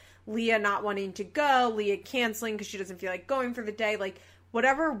up, Leah not wanting to go, Leah canceling because she doesn't feel like going for the day. Like,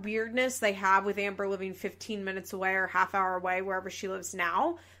 whatever weirdness they have with Amber living 15 minutes away or half hour away, wherever she lives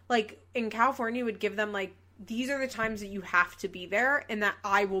now, like, in California would give them, like, these are the times that you have to be there and that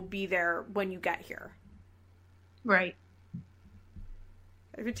I will be there when you get here. Right.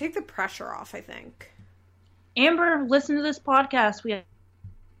 It would take the pressure off, I think. Amber, listen to this podcast.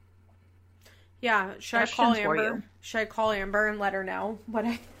 Yeah, should I call Amber? Should I call Amber and let her know what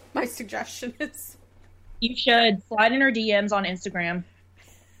my suggestion is? You should slide in her DMs on Instagram.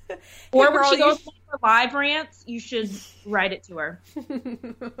 Or when she goes for live rants, you should write it to her.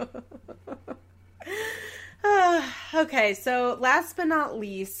 Okay, so last but not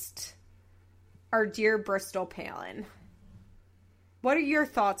least, our dear Bristol Palin. What are your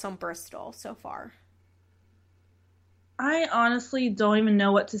thoughts on Bristol so far? I honestly don't even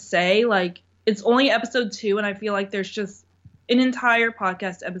know what to say. Like, it's only episode 2, and I feel like there's just an entire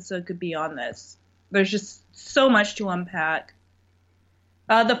podcast episode could be on this. There's just so much to unpack.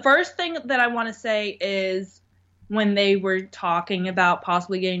 The first thing that I want to say is when they were talking about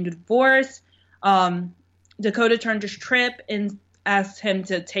possibly getting a divorce, Dakota turned to Tripp and asked him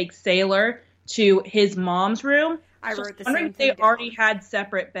to take Sailor to his mom's room. I wrote the same thing. They already had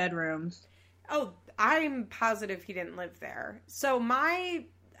separate bedrooms. Oh, I'm positive he didn't live there. So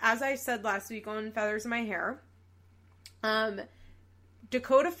as I said last week on Feathers in My Hair,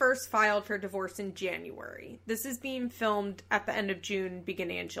 Dakota first filed for divorce in January. This is being filmed at the end of June,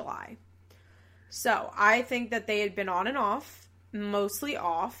 beginning of July. So I think that they had been on and off, mostly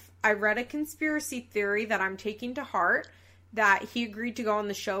off. I read a conspiracy theory that I'm taking to heart that he agreed to go on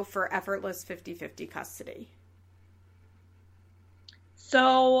the show for effortless 50-50 custody.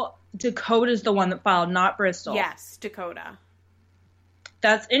 So Dakota's the one that filed, not Bristol. Yes, Dakota.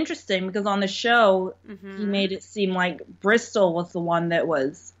 That's interesting because on the show, he made it seem like Bristol was the one that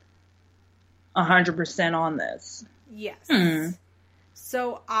was 100% on this. Yes.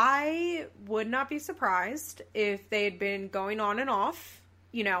 So I would not be surprised if they had been going on and off,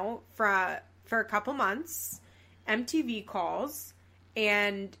 you know, for a couple months. MTV calls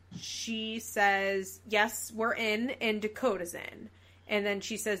and she says, yes, we're in, and Dakota's in. And then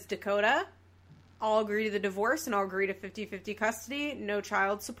she says, Dakota, I'll agree to the divorce and I'll agree to 50-50 custody, no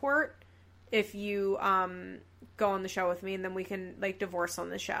child support if you go on the show with me, and then we can like divorce on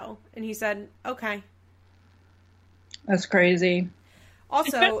the show. And he said, okay. That's crazy.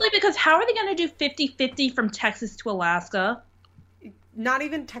 Also, especially because how are they going to do 50-50 from Texas to Alaska? Not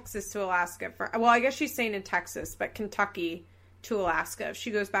even Texas to Alaska. Well, I guess she's saying in Texas, but Kentucky to Alaska. If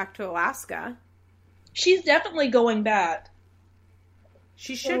she goes back to Alaska. She's definitely going back.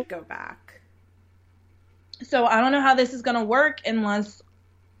 She should go back. So I don't know how this is going to work unless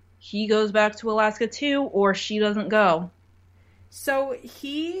he goes back to Alaska too, or she doesn't go. So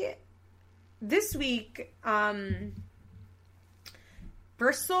this week,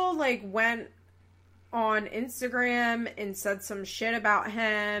 Bristol like went on Instagram and said some shit about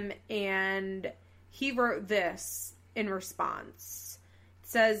him, and he wrote this in response. It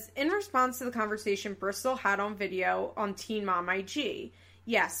says, in response to the conversation Bristol had on video on Teen Mom IG,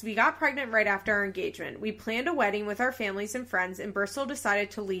 yes, we got pregnant right after our engagement. We planned a wedding with our families and friends, and Bristol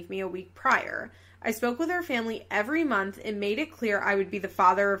decided to leave me a week prior. I spoke with her family every month and made it clear I would be the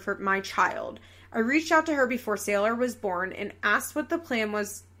father of my child. I reached out to her before Sailor was born and asked what the plan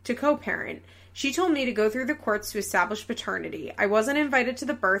was to co-parent. She told me to go through the courts to establish paternity. I wasn't invited to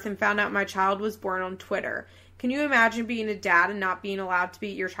the birth and found out my child was born on Twitter. Can you imagine being a dad and not being allowed to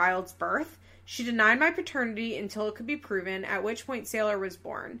be at your child's birth? She denied my paternity until it could be proven, at which point Sailor was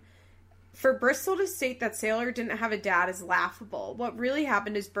born. For Bristol to state that Sailor didn't have a dad is laughable. What really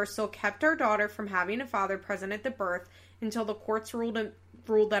happened is Bristol kept our daughter from having a father present at the birth until the courts ruled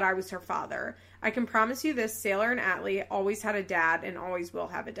that I was her father. I can promise you this, Sailor and Atlee always had a dad and always will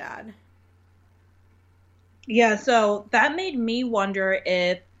have a dad. Yeah, so that made me wonder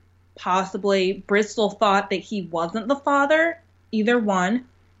if possibly Bristol thought that he wasn't the father, either one.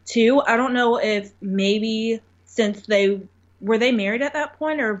 Two, I don't know if maybe since were they married at that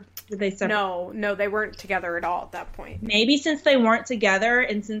point, or were they separate? No, they weren't together at all at that point. Maybe since they weren't together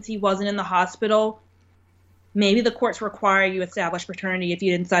and since he wasn't in the hospital, maybe the courts require you establish paternity if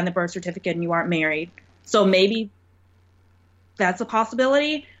you didn't sign the birth certificate and you aren't married. So maybe that's a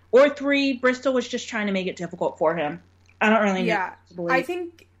possibility. Or three, Bristol was just trying to make it difficult for him. I don't really know. Yeah,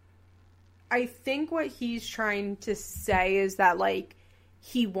 I think what he's trying to say is that, like,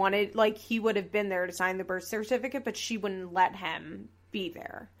 he wanted, like, he would have been there to sign the birth certificate, but she wouldn't let him be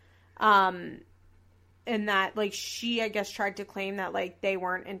there. And that, like, she, I guess, tried to claim that, like, they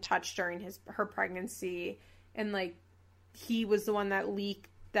weren't in touch during her pregnancy, and, like, he was the one that leaked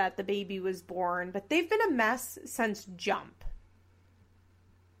that the baby was born. But they've been a mess since Jump.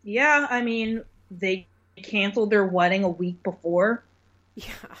 Yeah, I mean, they canceled their wedding a week before.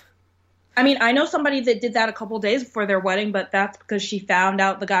 Yeah. I mean, I know somebody that did that a couple days before their wedding, but that's because she found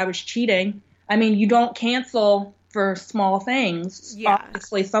out the guy was cheating. I mean, you don't cancel for small things. Yeah.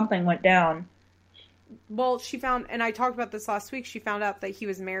 Obviously, something went down. Well, she found, and I talked about this last week, she found out that he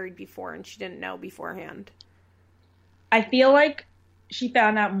was married before, and she didn't know beforehand. I feel like she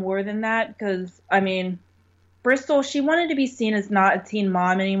found out more than that, because, I mean, Bristol, she wanted to be seen as not a teen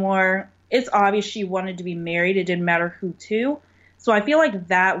mom anymore. It's obvious she wanted to be married. It didn't matter who to. So I feel like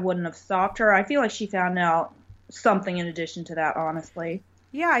that wouldn't have stopped her. I feel like she found out something in addition to that, honestly.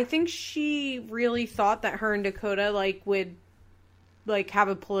 Yeah, I think she really thought that her and Dakota, like, would, like, have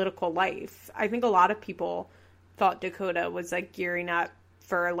a political life. I think a lot of people thought Dakota was, like, gearing up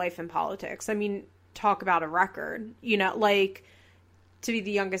for a life in politics. I mean, talk about a record. You know, like, to be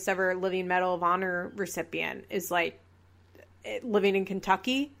the youngest ever living Medal of Honor recipient is, like, living in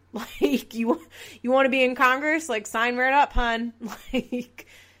Kentucky. Like, you want to be in Congress? Like, sign right up, hun. Like,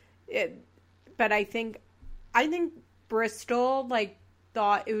 but I think Bristol, like,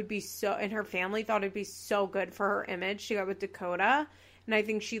 thought it would be so, and her family thought it'd be so good for her image. She got with Dakota, and I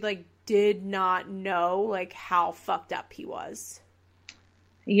think she, like, did not know, like, how fucked up he was.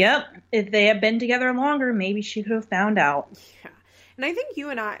 Yep. If they had been together longer, maybe she could have found out. Yeah. And I think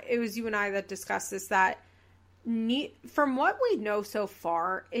it was you and I that discussed this, that from what we know so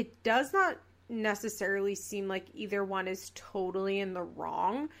far, it does not necessarily seem like either one is totally in the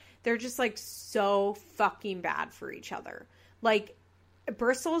wrong. They're just, like, so fucking bad for each other. Like,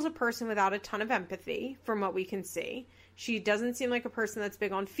 Bristol is a person without a ton of empathy, from what we can see. She doesn't seem like a person that's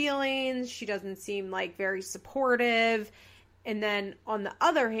big on feelings. She doesn't seem, like, very supportive. And then, on the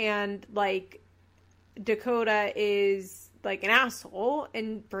other hand, like, Dakota is, like, an asshole,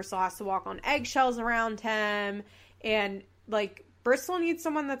 and Bristol has to walk on eggshells around him, and, like, Bristol needs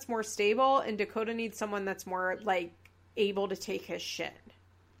someone that's more stable, and Dakota needs someone that's more, like, able to take his shit.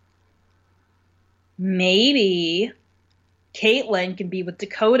 Maybe Caitlyn can be with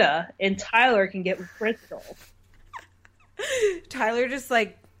Dakota, and Tyler can get with Bristol. Tyler just,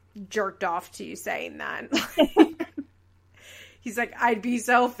 like, jerked off to you saying that. He's like, I'd be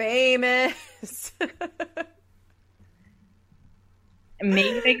so famous.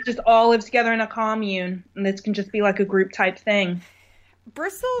 Maybe they could just all live together in a commune, and this can just be like a group type thing.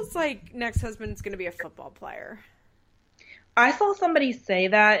 Bristol's, like, next husband's going to be a football player. I saw somebody say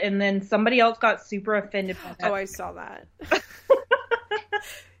that, and then somebody else got super offended by that. Oh, I saw that.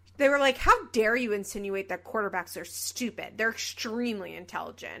 They were like, how dare you insinuate that quarterbacks are stupid? They're extremely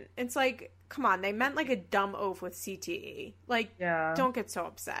intelligent. It's like, come on, they meant, like, a dumb oaf with CTE. Like, yeah. Don't get so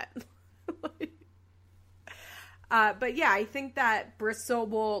upset. But yeah, I think that Bristol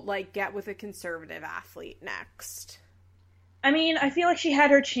will, like, get with a conservative athlete next. I mean, I feel like she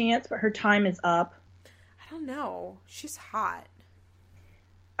had her chance, but her time is up. I don't know. She's hot.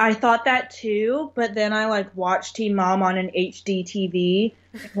 I thought that too, but then I like watched Teen Mom on an HD TV.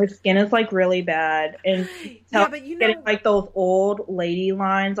 And her skin is like really bad, and Yeah, but you know, getting like those old lady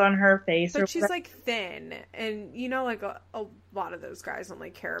lines on her face. but she's like thin, and you know, like a lot of those guys only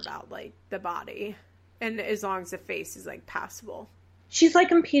care about like the body, and as long as the face is like passable. She's like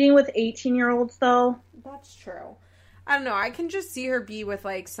competing with 18-year-olds though. That's true. I don't know. I can just see her be with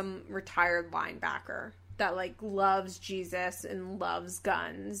like some retired linebacker that like loves Jesus and loves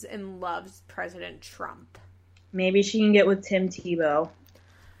guns and loves President Trump. Maybe she can get with Tim Tebow.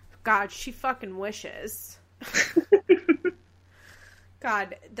 God, she fucking wishes.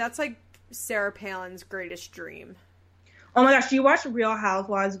 God, that's like Sarah Palin's greatest dream. Oh my gosh, do you watch Real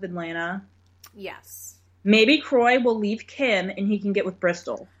Housewives of Atlanta? Yes. Maybe Croy will leave Kim and he can get with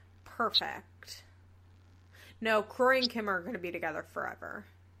Bristol. Perfect. No, Croy and Kim are going to be together forever.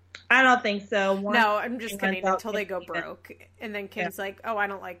 I don't think so. No, I'm just kidding. Until they go broke. And then Kim's like, oh, I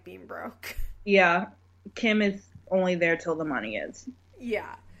don't like being broke. Yeah. Kim is only there till the money is.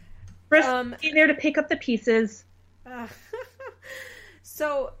 Yeah. Bristol's there to pick up the pieces.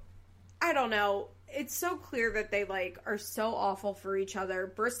 So, I don't know. It's so clear that they, like, are so awful for each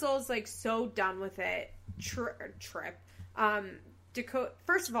other. Bristol's, like, so done with it. Trip. Dakota.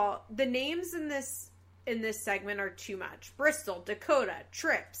 First of all, the names in this segment are too much. Bristol, Dakota,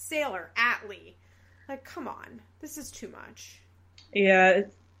 Trip, Sailor, Atlee. Like, come on. This is too much. Yeah,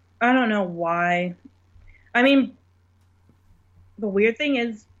 I don't know why. I mean, the weird thing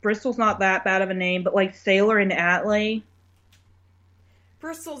is Bristol's not that bad of a name, but like Sailor and Atlee.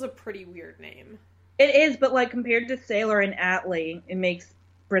 Bristol's a pretty weird name. It is, but like compared to Sailor and Atlee, it makes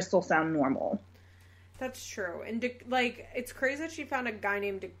Bristol sound normal. That's true. And like, it's crazy that she found a guy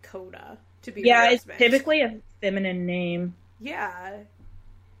named Dakota to be Yeah, her it's husband. typically a feminine name. Yeah.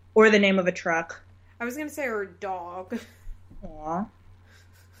 Or the name of a truck. I was going to say her dog. Aw.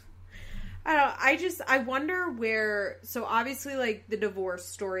 I wonder where, so obviously like the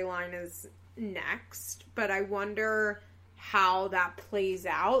divorce storyline is next, but I wonder how that plays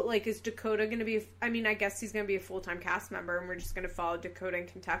out. Like, is Dakota going to be, I mean, I guess he's going to be a full-time cast member and we're just going to follow Dakota in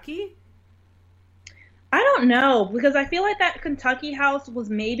Kentucky? I don't know, because I feel like that Kentucky house was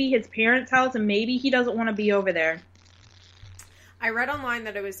maybe his parents' house, and maybe he doesn't want to be over there. I read online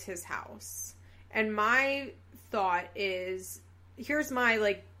that it was his house. And my thought is, here's my,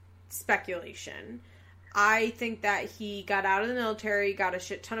 like, speculation. I think that he got out of the military, got a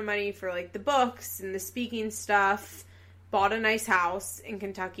shit ton of money for, like, the books and the speaking stuff, bought a nice house in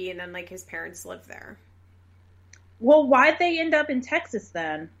Kentucky, and then, like, his parents lived there. Well, why'd they end up in Texas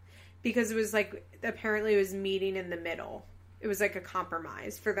then? Because it was, like, apparently it was meeting in the middle. It was, like, a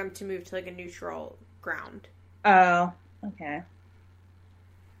compromise for them to move to, like, a neutral ground. Oh, okay.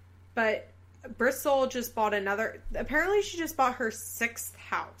 But Bristol just bought apparently she just bought her 6th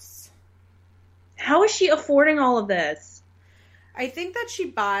house. How is she affording all of this? I think that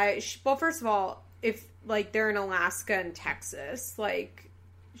well, first of all, if, like, they're in Alaska and Texas, like,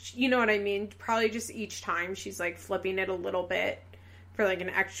 you know what I mean? Probably just each time she's, like, flipping it a little bit for, like, an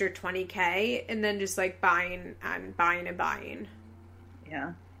extra $20K, and then just, like, buying and buying and buying.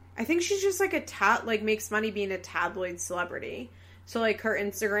 Yeah. I think she's just, like, makes money being a tabloid celebrity. So, like, her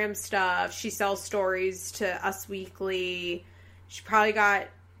Instagram stuff, she sells stories to Us Weekly. She probably got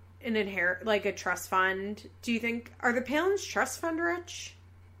a trust fund. Do you think, are the Palins trust fund rich?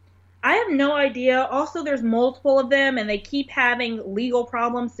 I have no idea. Also, there's multiple of them, and they keep having legal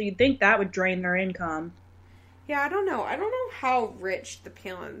problems, so you'd think that would drain their income. Yeah, I don't know. I don't know how rich the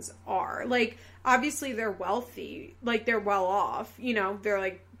Palins are. Like, obviously they're wealthy. Like, they're well off. You know, they're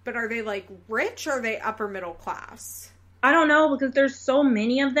like, but are they, like, rich or are they upper middle class? I don't know, because there's so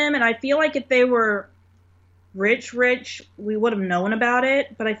many of them, and I feel like if they were rich, we would have known about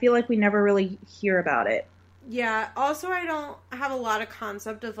it, but I feel like we never really hear about it. Yeah, also I don't have a lot of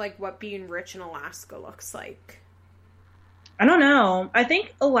concept of, like, what being rich in Alaska looks like. I don't know. I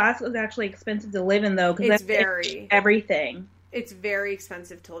think Alaska is actually expensive to live in, though, because everything. It's very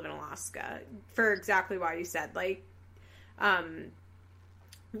expensive to live in Alaska for exactly why you said. Like,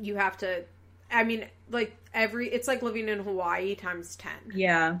 you have to, I mean, like, it's like living in Hawaii times 10.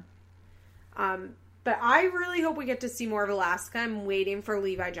 Yeah. But I really hope we get to see more of Alaska. I'm waiting for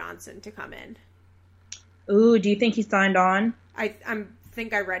Levi Johnson to come in. Ooh, do you think he signed on? I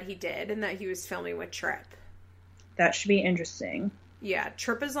think I read he did, and that he was filming with Tripp. That should be interesting. Yeah,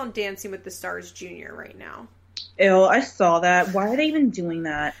 Tripp is on Dancing with the Stars Junior right now. Ew, I saw that. Why are they even doing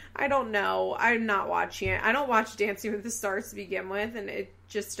that? I don't know. I'm not watching it. I don't watch Dancing with the Stars to begin with, and it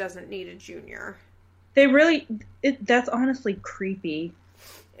just doesn't need a junior. That's honestly creepy.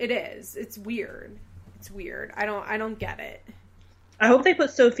 It is. It's weird. It's weird. I don't get it. I hope they put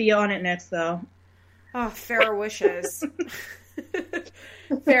Sophia on it next, though. Oh, Farrah wishes.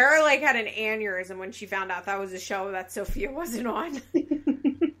 Farrah, like, had an aneurysm when she found out that was a show that Sophia wasn't on.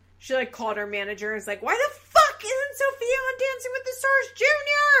 She, like, called her manager and was like, why the fuck isn't Sophia on Dancing with the Stars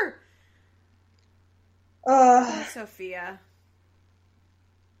Jr.? Oh, Sophia.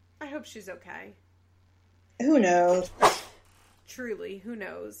 I hope she's okay. Who knows? Truly, who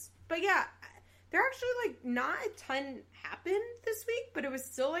knows? But yeah, there actually, like, not a ton happened this week, but it was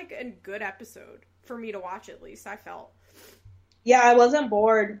still, like, a good episode for me to watch, at least, I felt. Yeah, I wasn't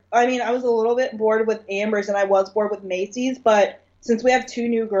bored. I mean, I was a little bit bored with Amber's, and I was bored with Macy's, but since we have 2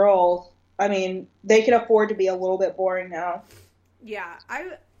 new girls, I mean, they can afford to be a little bit boring now. Yeah,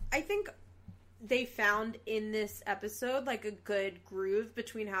 I think they found in this episode, like, a good groove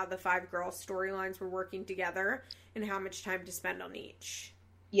between how the 5 girls' storylines were working together and how much time to spend on each.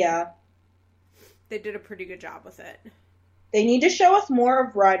 Yeah. They did a pretty good job with it. They need to show us more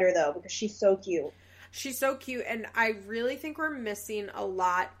of Ryder, though, because she's so cute. She's so cute, and I really think we're missing a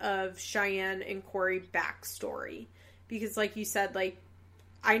lot of Cheyenne and Corey backstory. Because, like you said, like,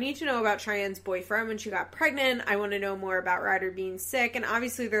 I need to know about Cheyenne's boyfriend when she got pregnant. I want to know more about Ryder being sick. And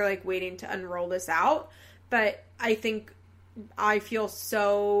obviously they're, like, waiting to unroll this out. But I think I feel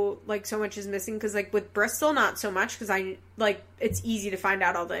so much is missing. Because, like, with Bristol, not so much. Because it's easy to find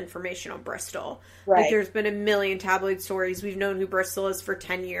out all the information on Bristol. Right. Like, there's been a million tabloid stories. We've known who Bristol is for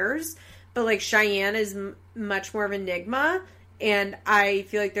 10 years. But, like, Cheyenne is much more of an enigma. And I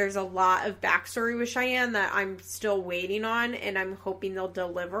feel like there's a lot of backstory with Cheyenne that I'm still waiting on, and I'm hoping they'll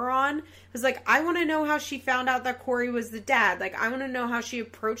deliver on. Because, like, I want to know how she found out that Corey was the dad. Like, I want to know how she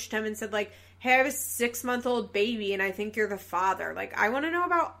approached him and said, like, hey, I have a 6-month-old baby, and I think you're the father. Like, I want to know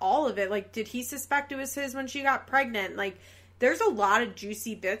about all of it. Like, did he suspect it was his when she got pregnant? Like, there's a lot of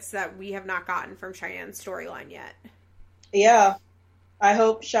juicy bits that we have not gotten from Cheyenne's storyline yet. Yeah. I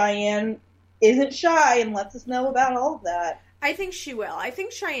hope Cheyenne isn't shy and lets us know about all of that. I think she will. I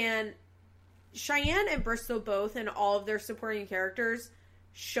think Cheyenne and Bristol both and all of their supporting characters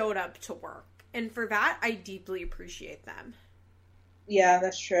showed up to work. And for that, I deeply appreciate them. Yeah,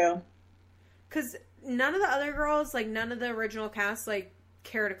 that's true. Because none of the other girls, like, none of the original cast, like,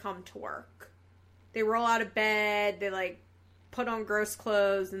 care to come to work. They roll out of bed, they, like, put on gross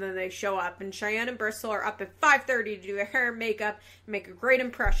clothes, and then they show up. And Cheyenne and Bristol are up at 5:30 to do their hair and makeup and make a great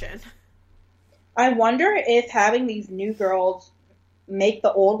impression. I wonder if having these new girls make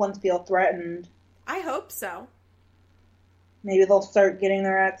the old ones feel threatened. I hope so. Maybe they'll start getting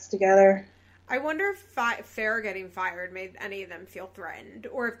their acts together. I wonder if Farrah getting fired made any of them feel threatened.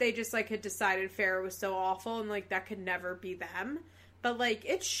 Or if they just, like, had decided Farrah was so awful and, like, that could never be them. But, like,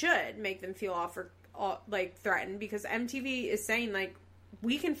 it should make them feel threatened. Because MTV is saying, like,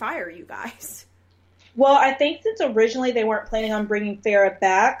 we can fire you guys. Well, I think since originally they weren't planning on bringing Farrah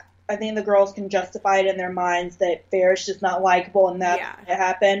back, I think the girls can justify it in their minds that Farrah's just not likable and that it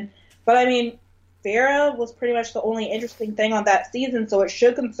happened. But, I mean, Farrah was pretty much the only interesting thing on that season, so it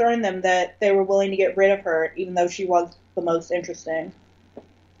should concern them that they were willing to get rid of her, even though she was the most interesting.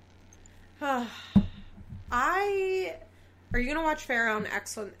 Are you going to watch Farrah on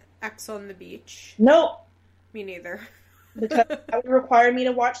X on the Beach? Nope. Me neither. Because that would require me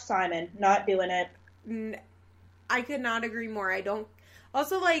to watch Simon. Not doing it. I could not agree more. I don't...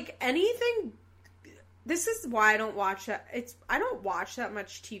 Also, like, anything... This is why I don't watch that... I don't watch that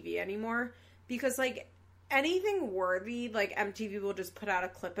much TV anymore. Because, like, anything worthy, like, MTV will just put out a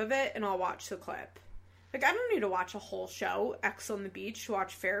clip of it, and I'll watch the clip. Like, I don't need to watch a whole show, X on the Beach, to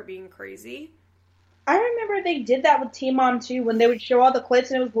watch Farrah being crazy. I remember they did that with Teen Mom, too, when they would show all the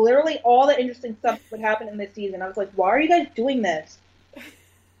clips, and it was literally all the interesting stuff that would happen in this season. I was like, why are you guys doing this?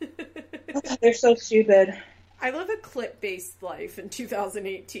 They're so stupid. I live a clip-based life in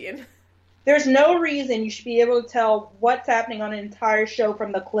 2018. There's no reason you should be able to tell what's happening on an entire show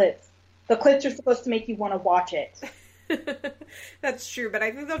from the clips. The clips are supposed to make you want to watch it. That's true, but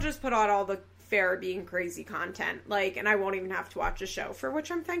I think they'll just put out all the Farrah being crazy content, like, and I won't even have to watch a show, for which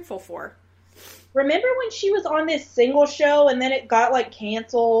I'm thankful for. Remember when she was on this single show and then it got, like,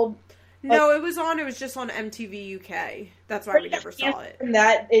 canceled? No, it was just on MTV UK. That's why we never saw it. From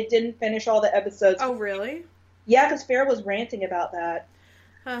that, it didn't finish all the episodes. Oh, really? Yeah, because Farrah was ranting about that.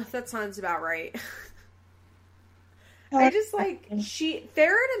 That sounds about right. I just, like,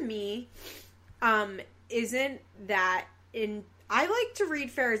 Farrah to me, isn't that I like to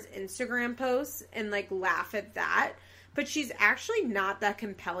read Farrah's Instagram posts and, like, laugh at that, but she's actually not that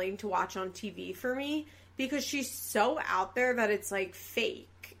compelling to watch on TV for me, because she's so out there that it's, like,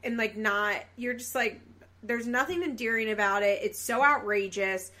 fake, and, like, you're just, like, there's nothing endearing about it, it's so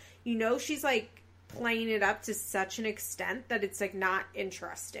outrageous, you know she's, like, playing it up to such an extent that it's, like, not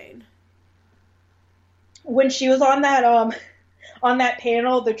interesting. When she was on that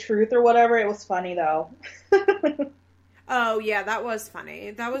panel, The Truth or whatever, it was funny, though. Oh, yeah, that was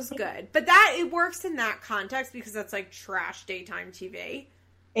funny. That was good. But it works in that context because that's, like, trash daytime TV.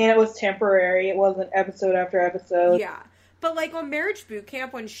 And it was temporary. It wasn't episode after episode. Yeah. But, like, on Marriage Boot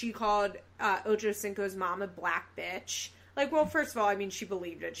Camp, when she called Ocho Cinco's mom a black bitch, like, well, first of all, I mean, she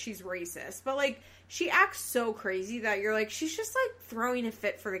believed it. She's racist. But, like, she acts so crazy that you're like, she's just, like, throwing a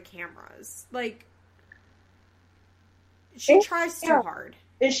fit for the cameras. Like, she tries too hard.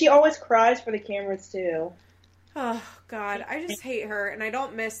 And she always cries for the cameras, too. Oh, God. I just hate her, and I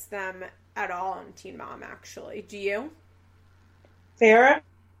don't miss them at all on Teen Mom, actually. Do you? Farrah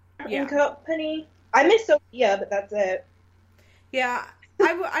Yeah. and company? I miss Sophia, but that's it. Yeah.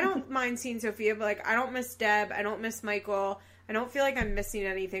 I don't mind seeing Sophia, but, like, I don't miss Deb. I don't miss Michael. I don't feel like I'm missing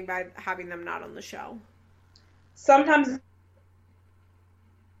anything by having them not on the show. Sometimes,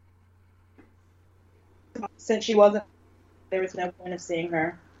 since she wasn't, there was no point of seeing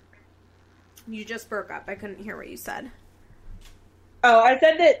her. You just broke up. I couldn't hear what you said. Oh, I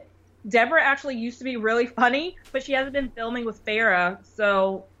said that Deborah actually used to be really funny, but she hasn't been filming with Farrah,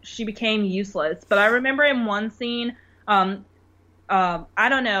 so she became useless. But I remember in one scene, I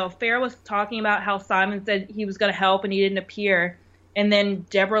don't know, Farrah was talking about how Simon said he was going to help and he didn't appear. And then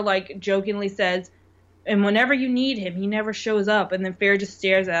Deborah, like, jokingly says, and whenever you need him, he never shows up. And then Farrah just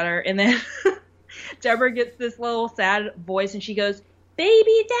stares at her. And then Deborah gets this little sad voice and she goes,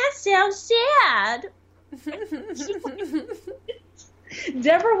 "Baby, that sounds sad."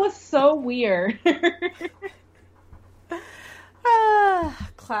 Deborah was so weird.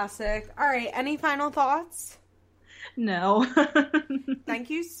 Classic. All right. Any final thoughts? No. Thank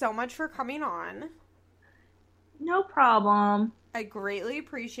you so much for coming on. No problem. I greatly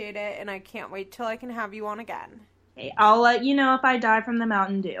appreciate it, and I can't wait till I can have you on again. Okay, I'll let you know if I die from the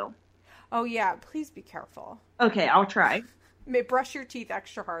Mountain Dew. Oh, yeah. Please be careful. Okay, I'll try. Brush your teeth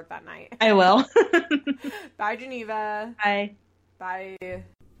extra hard that night. I will. Bye, Geneva. Bye. Bye.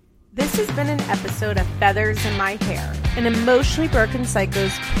 This has been an episode of Feathers in My Hair, an Emotionally Broken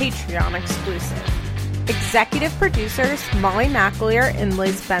Psycho's Patreon exclusive. Executive producers Molly McAleer and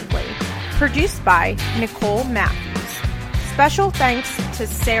Liz Bentley. Produced by Nicole Matthews. Special thanks to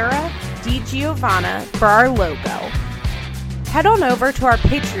Sarah DiGiovanna for our logo. Head on over to our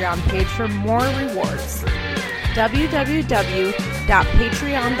Patreon page for more rewards.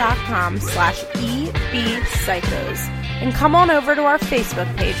 www.patreon.com/ebpsychos and come on over to our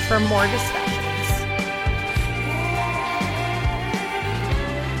Facebook page for more discussion.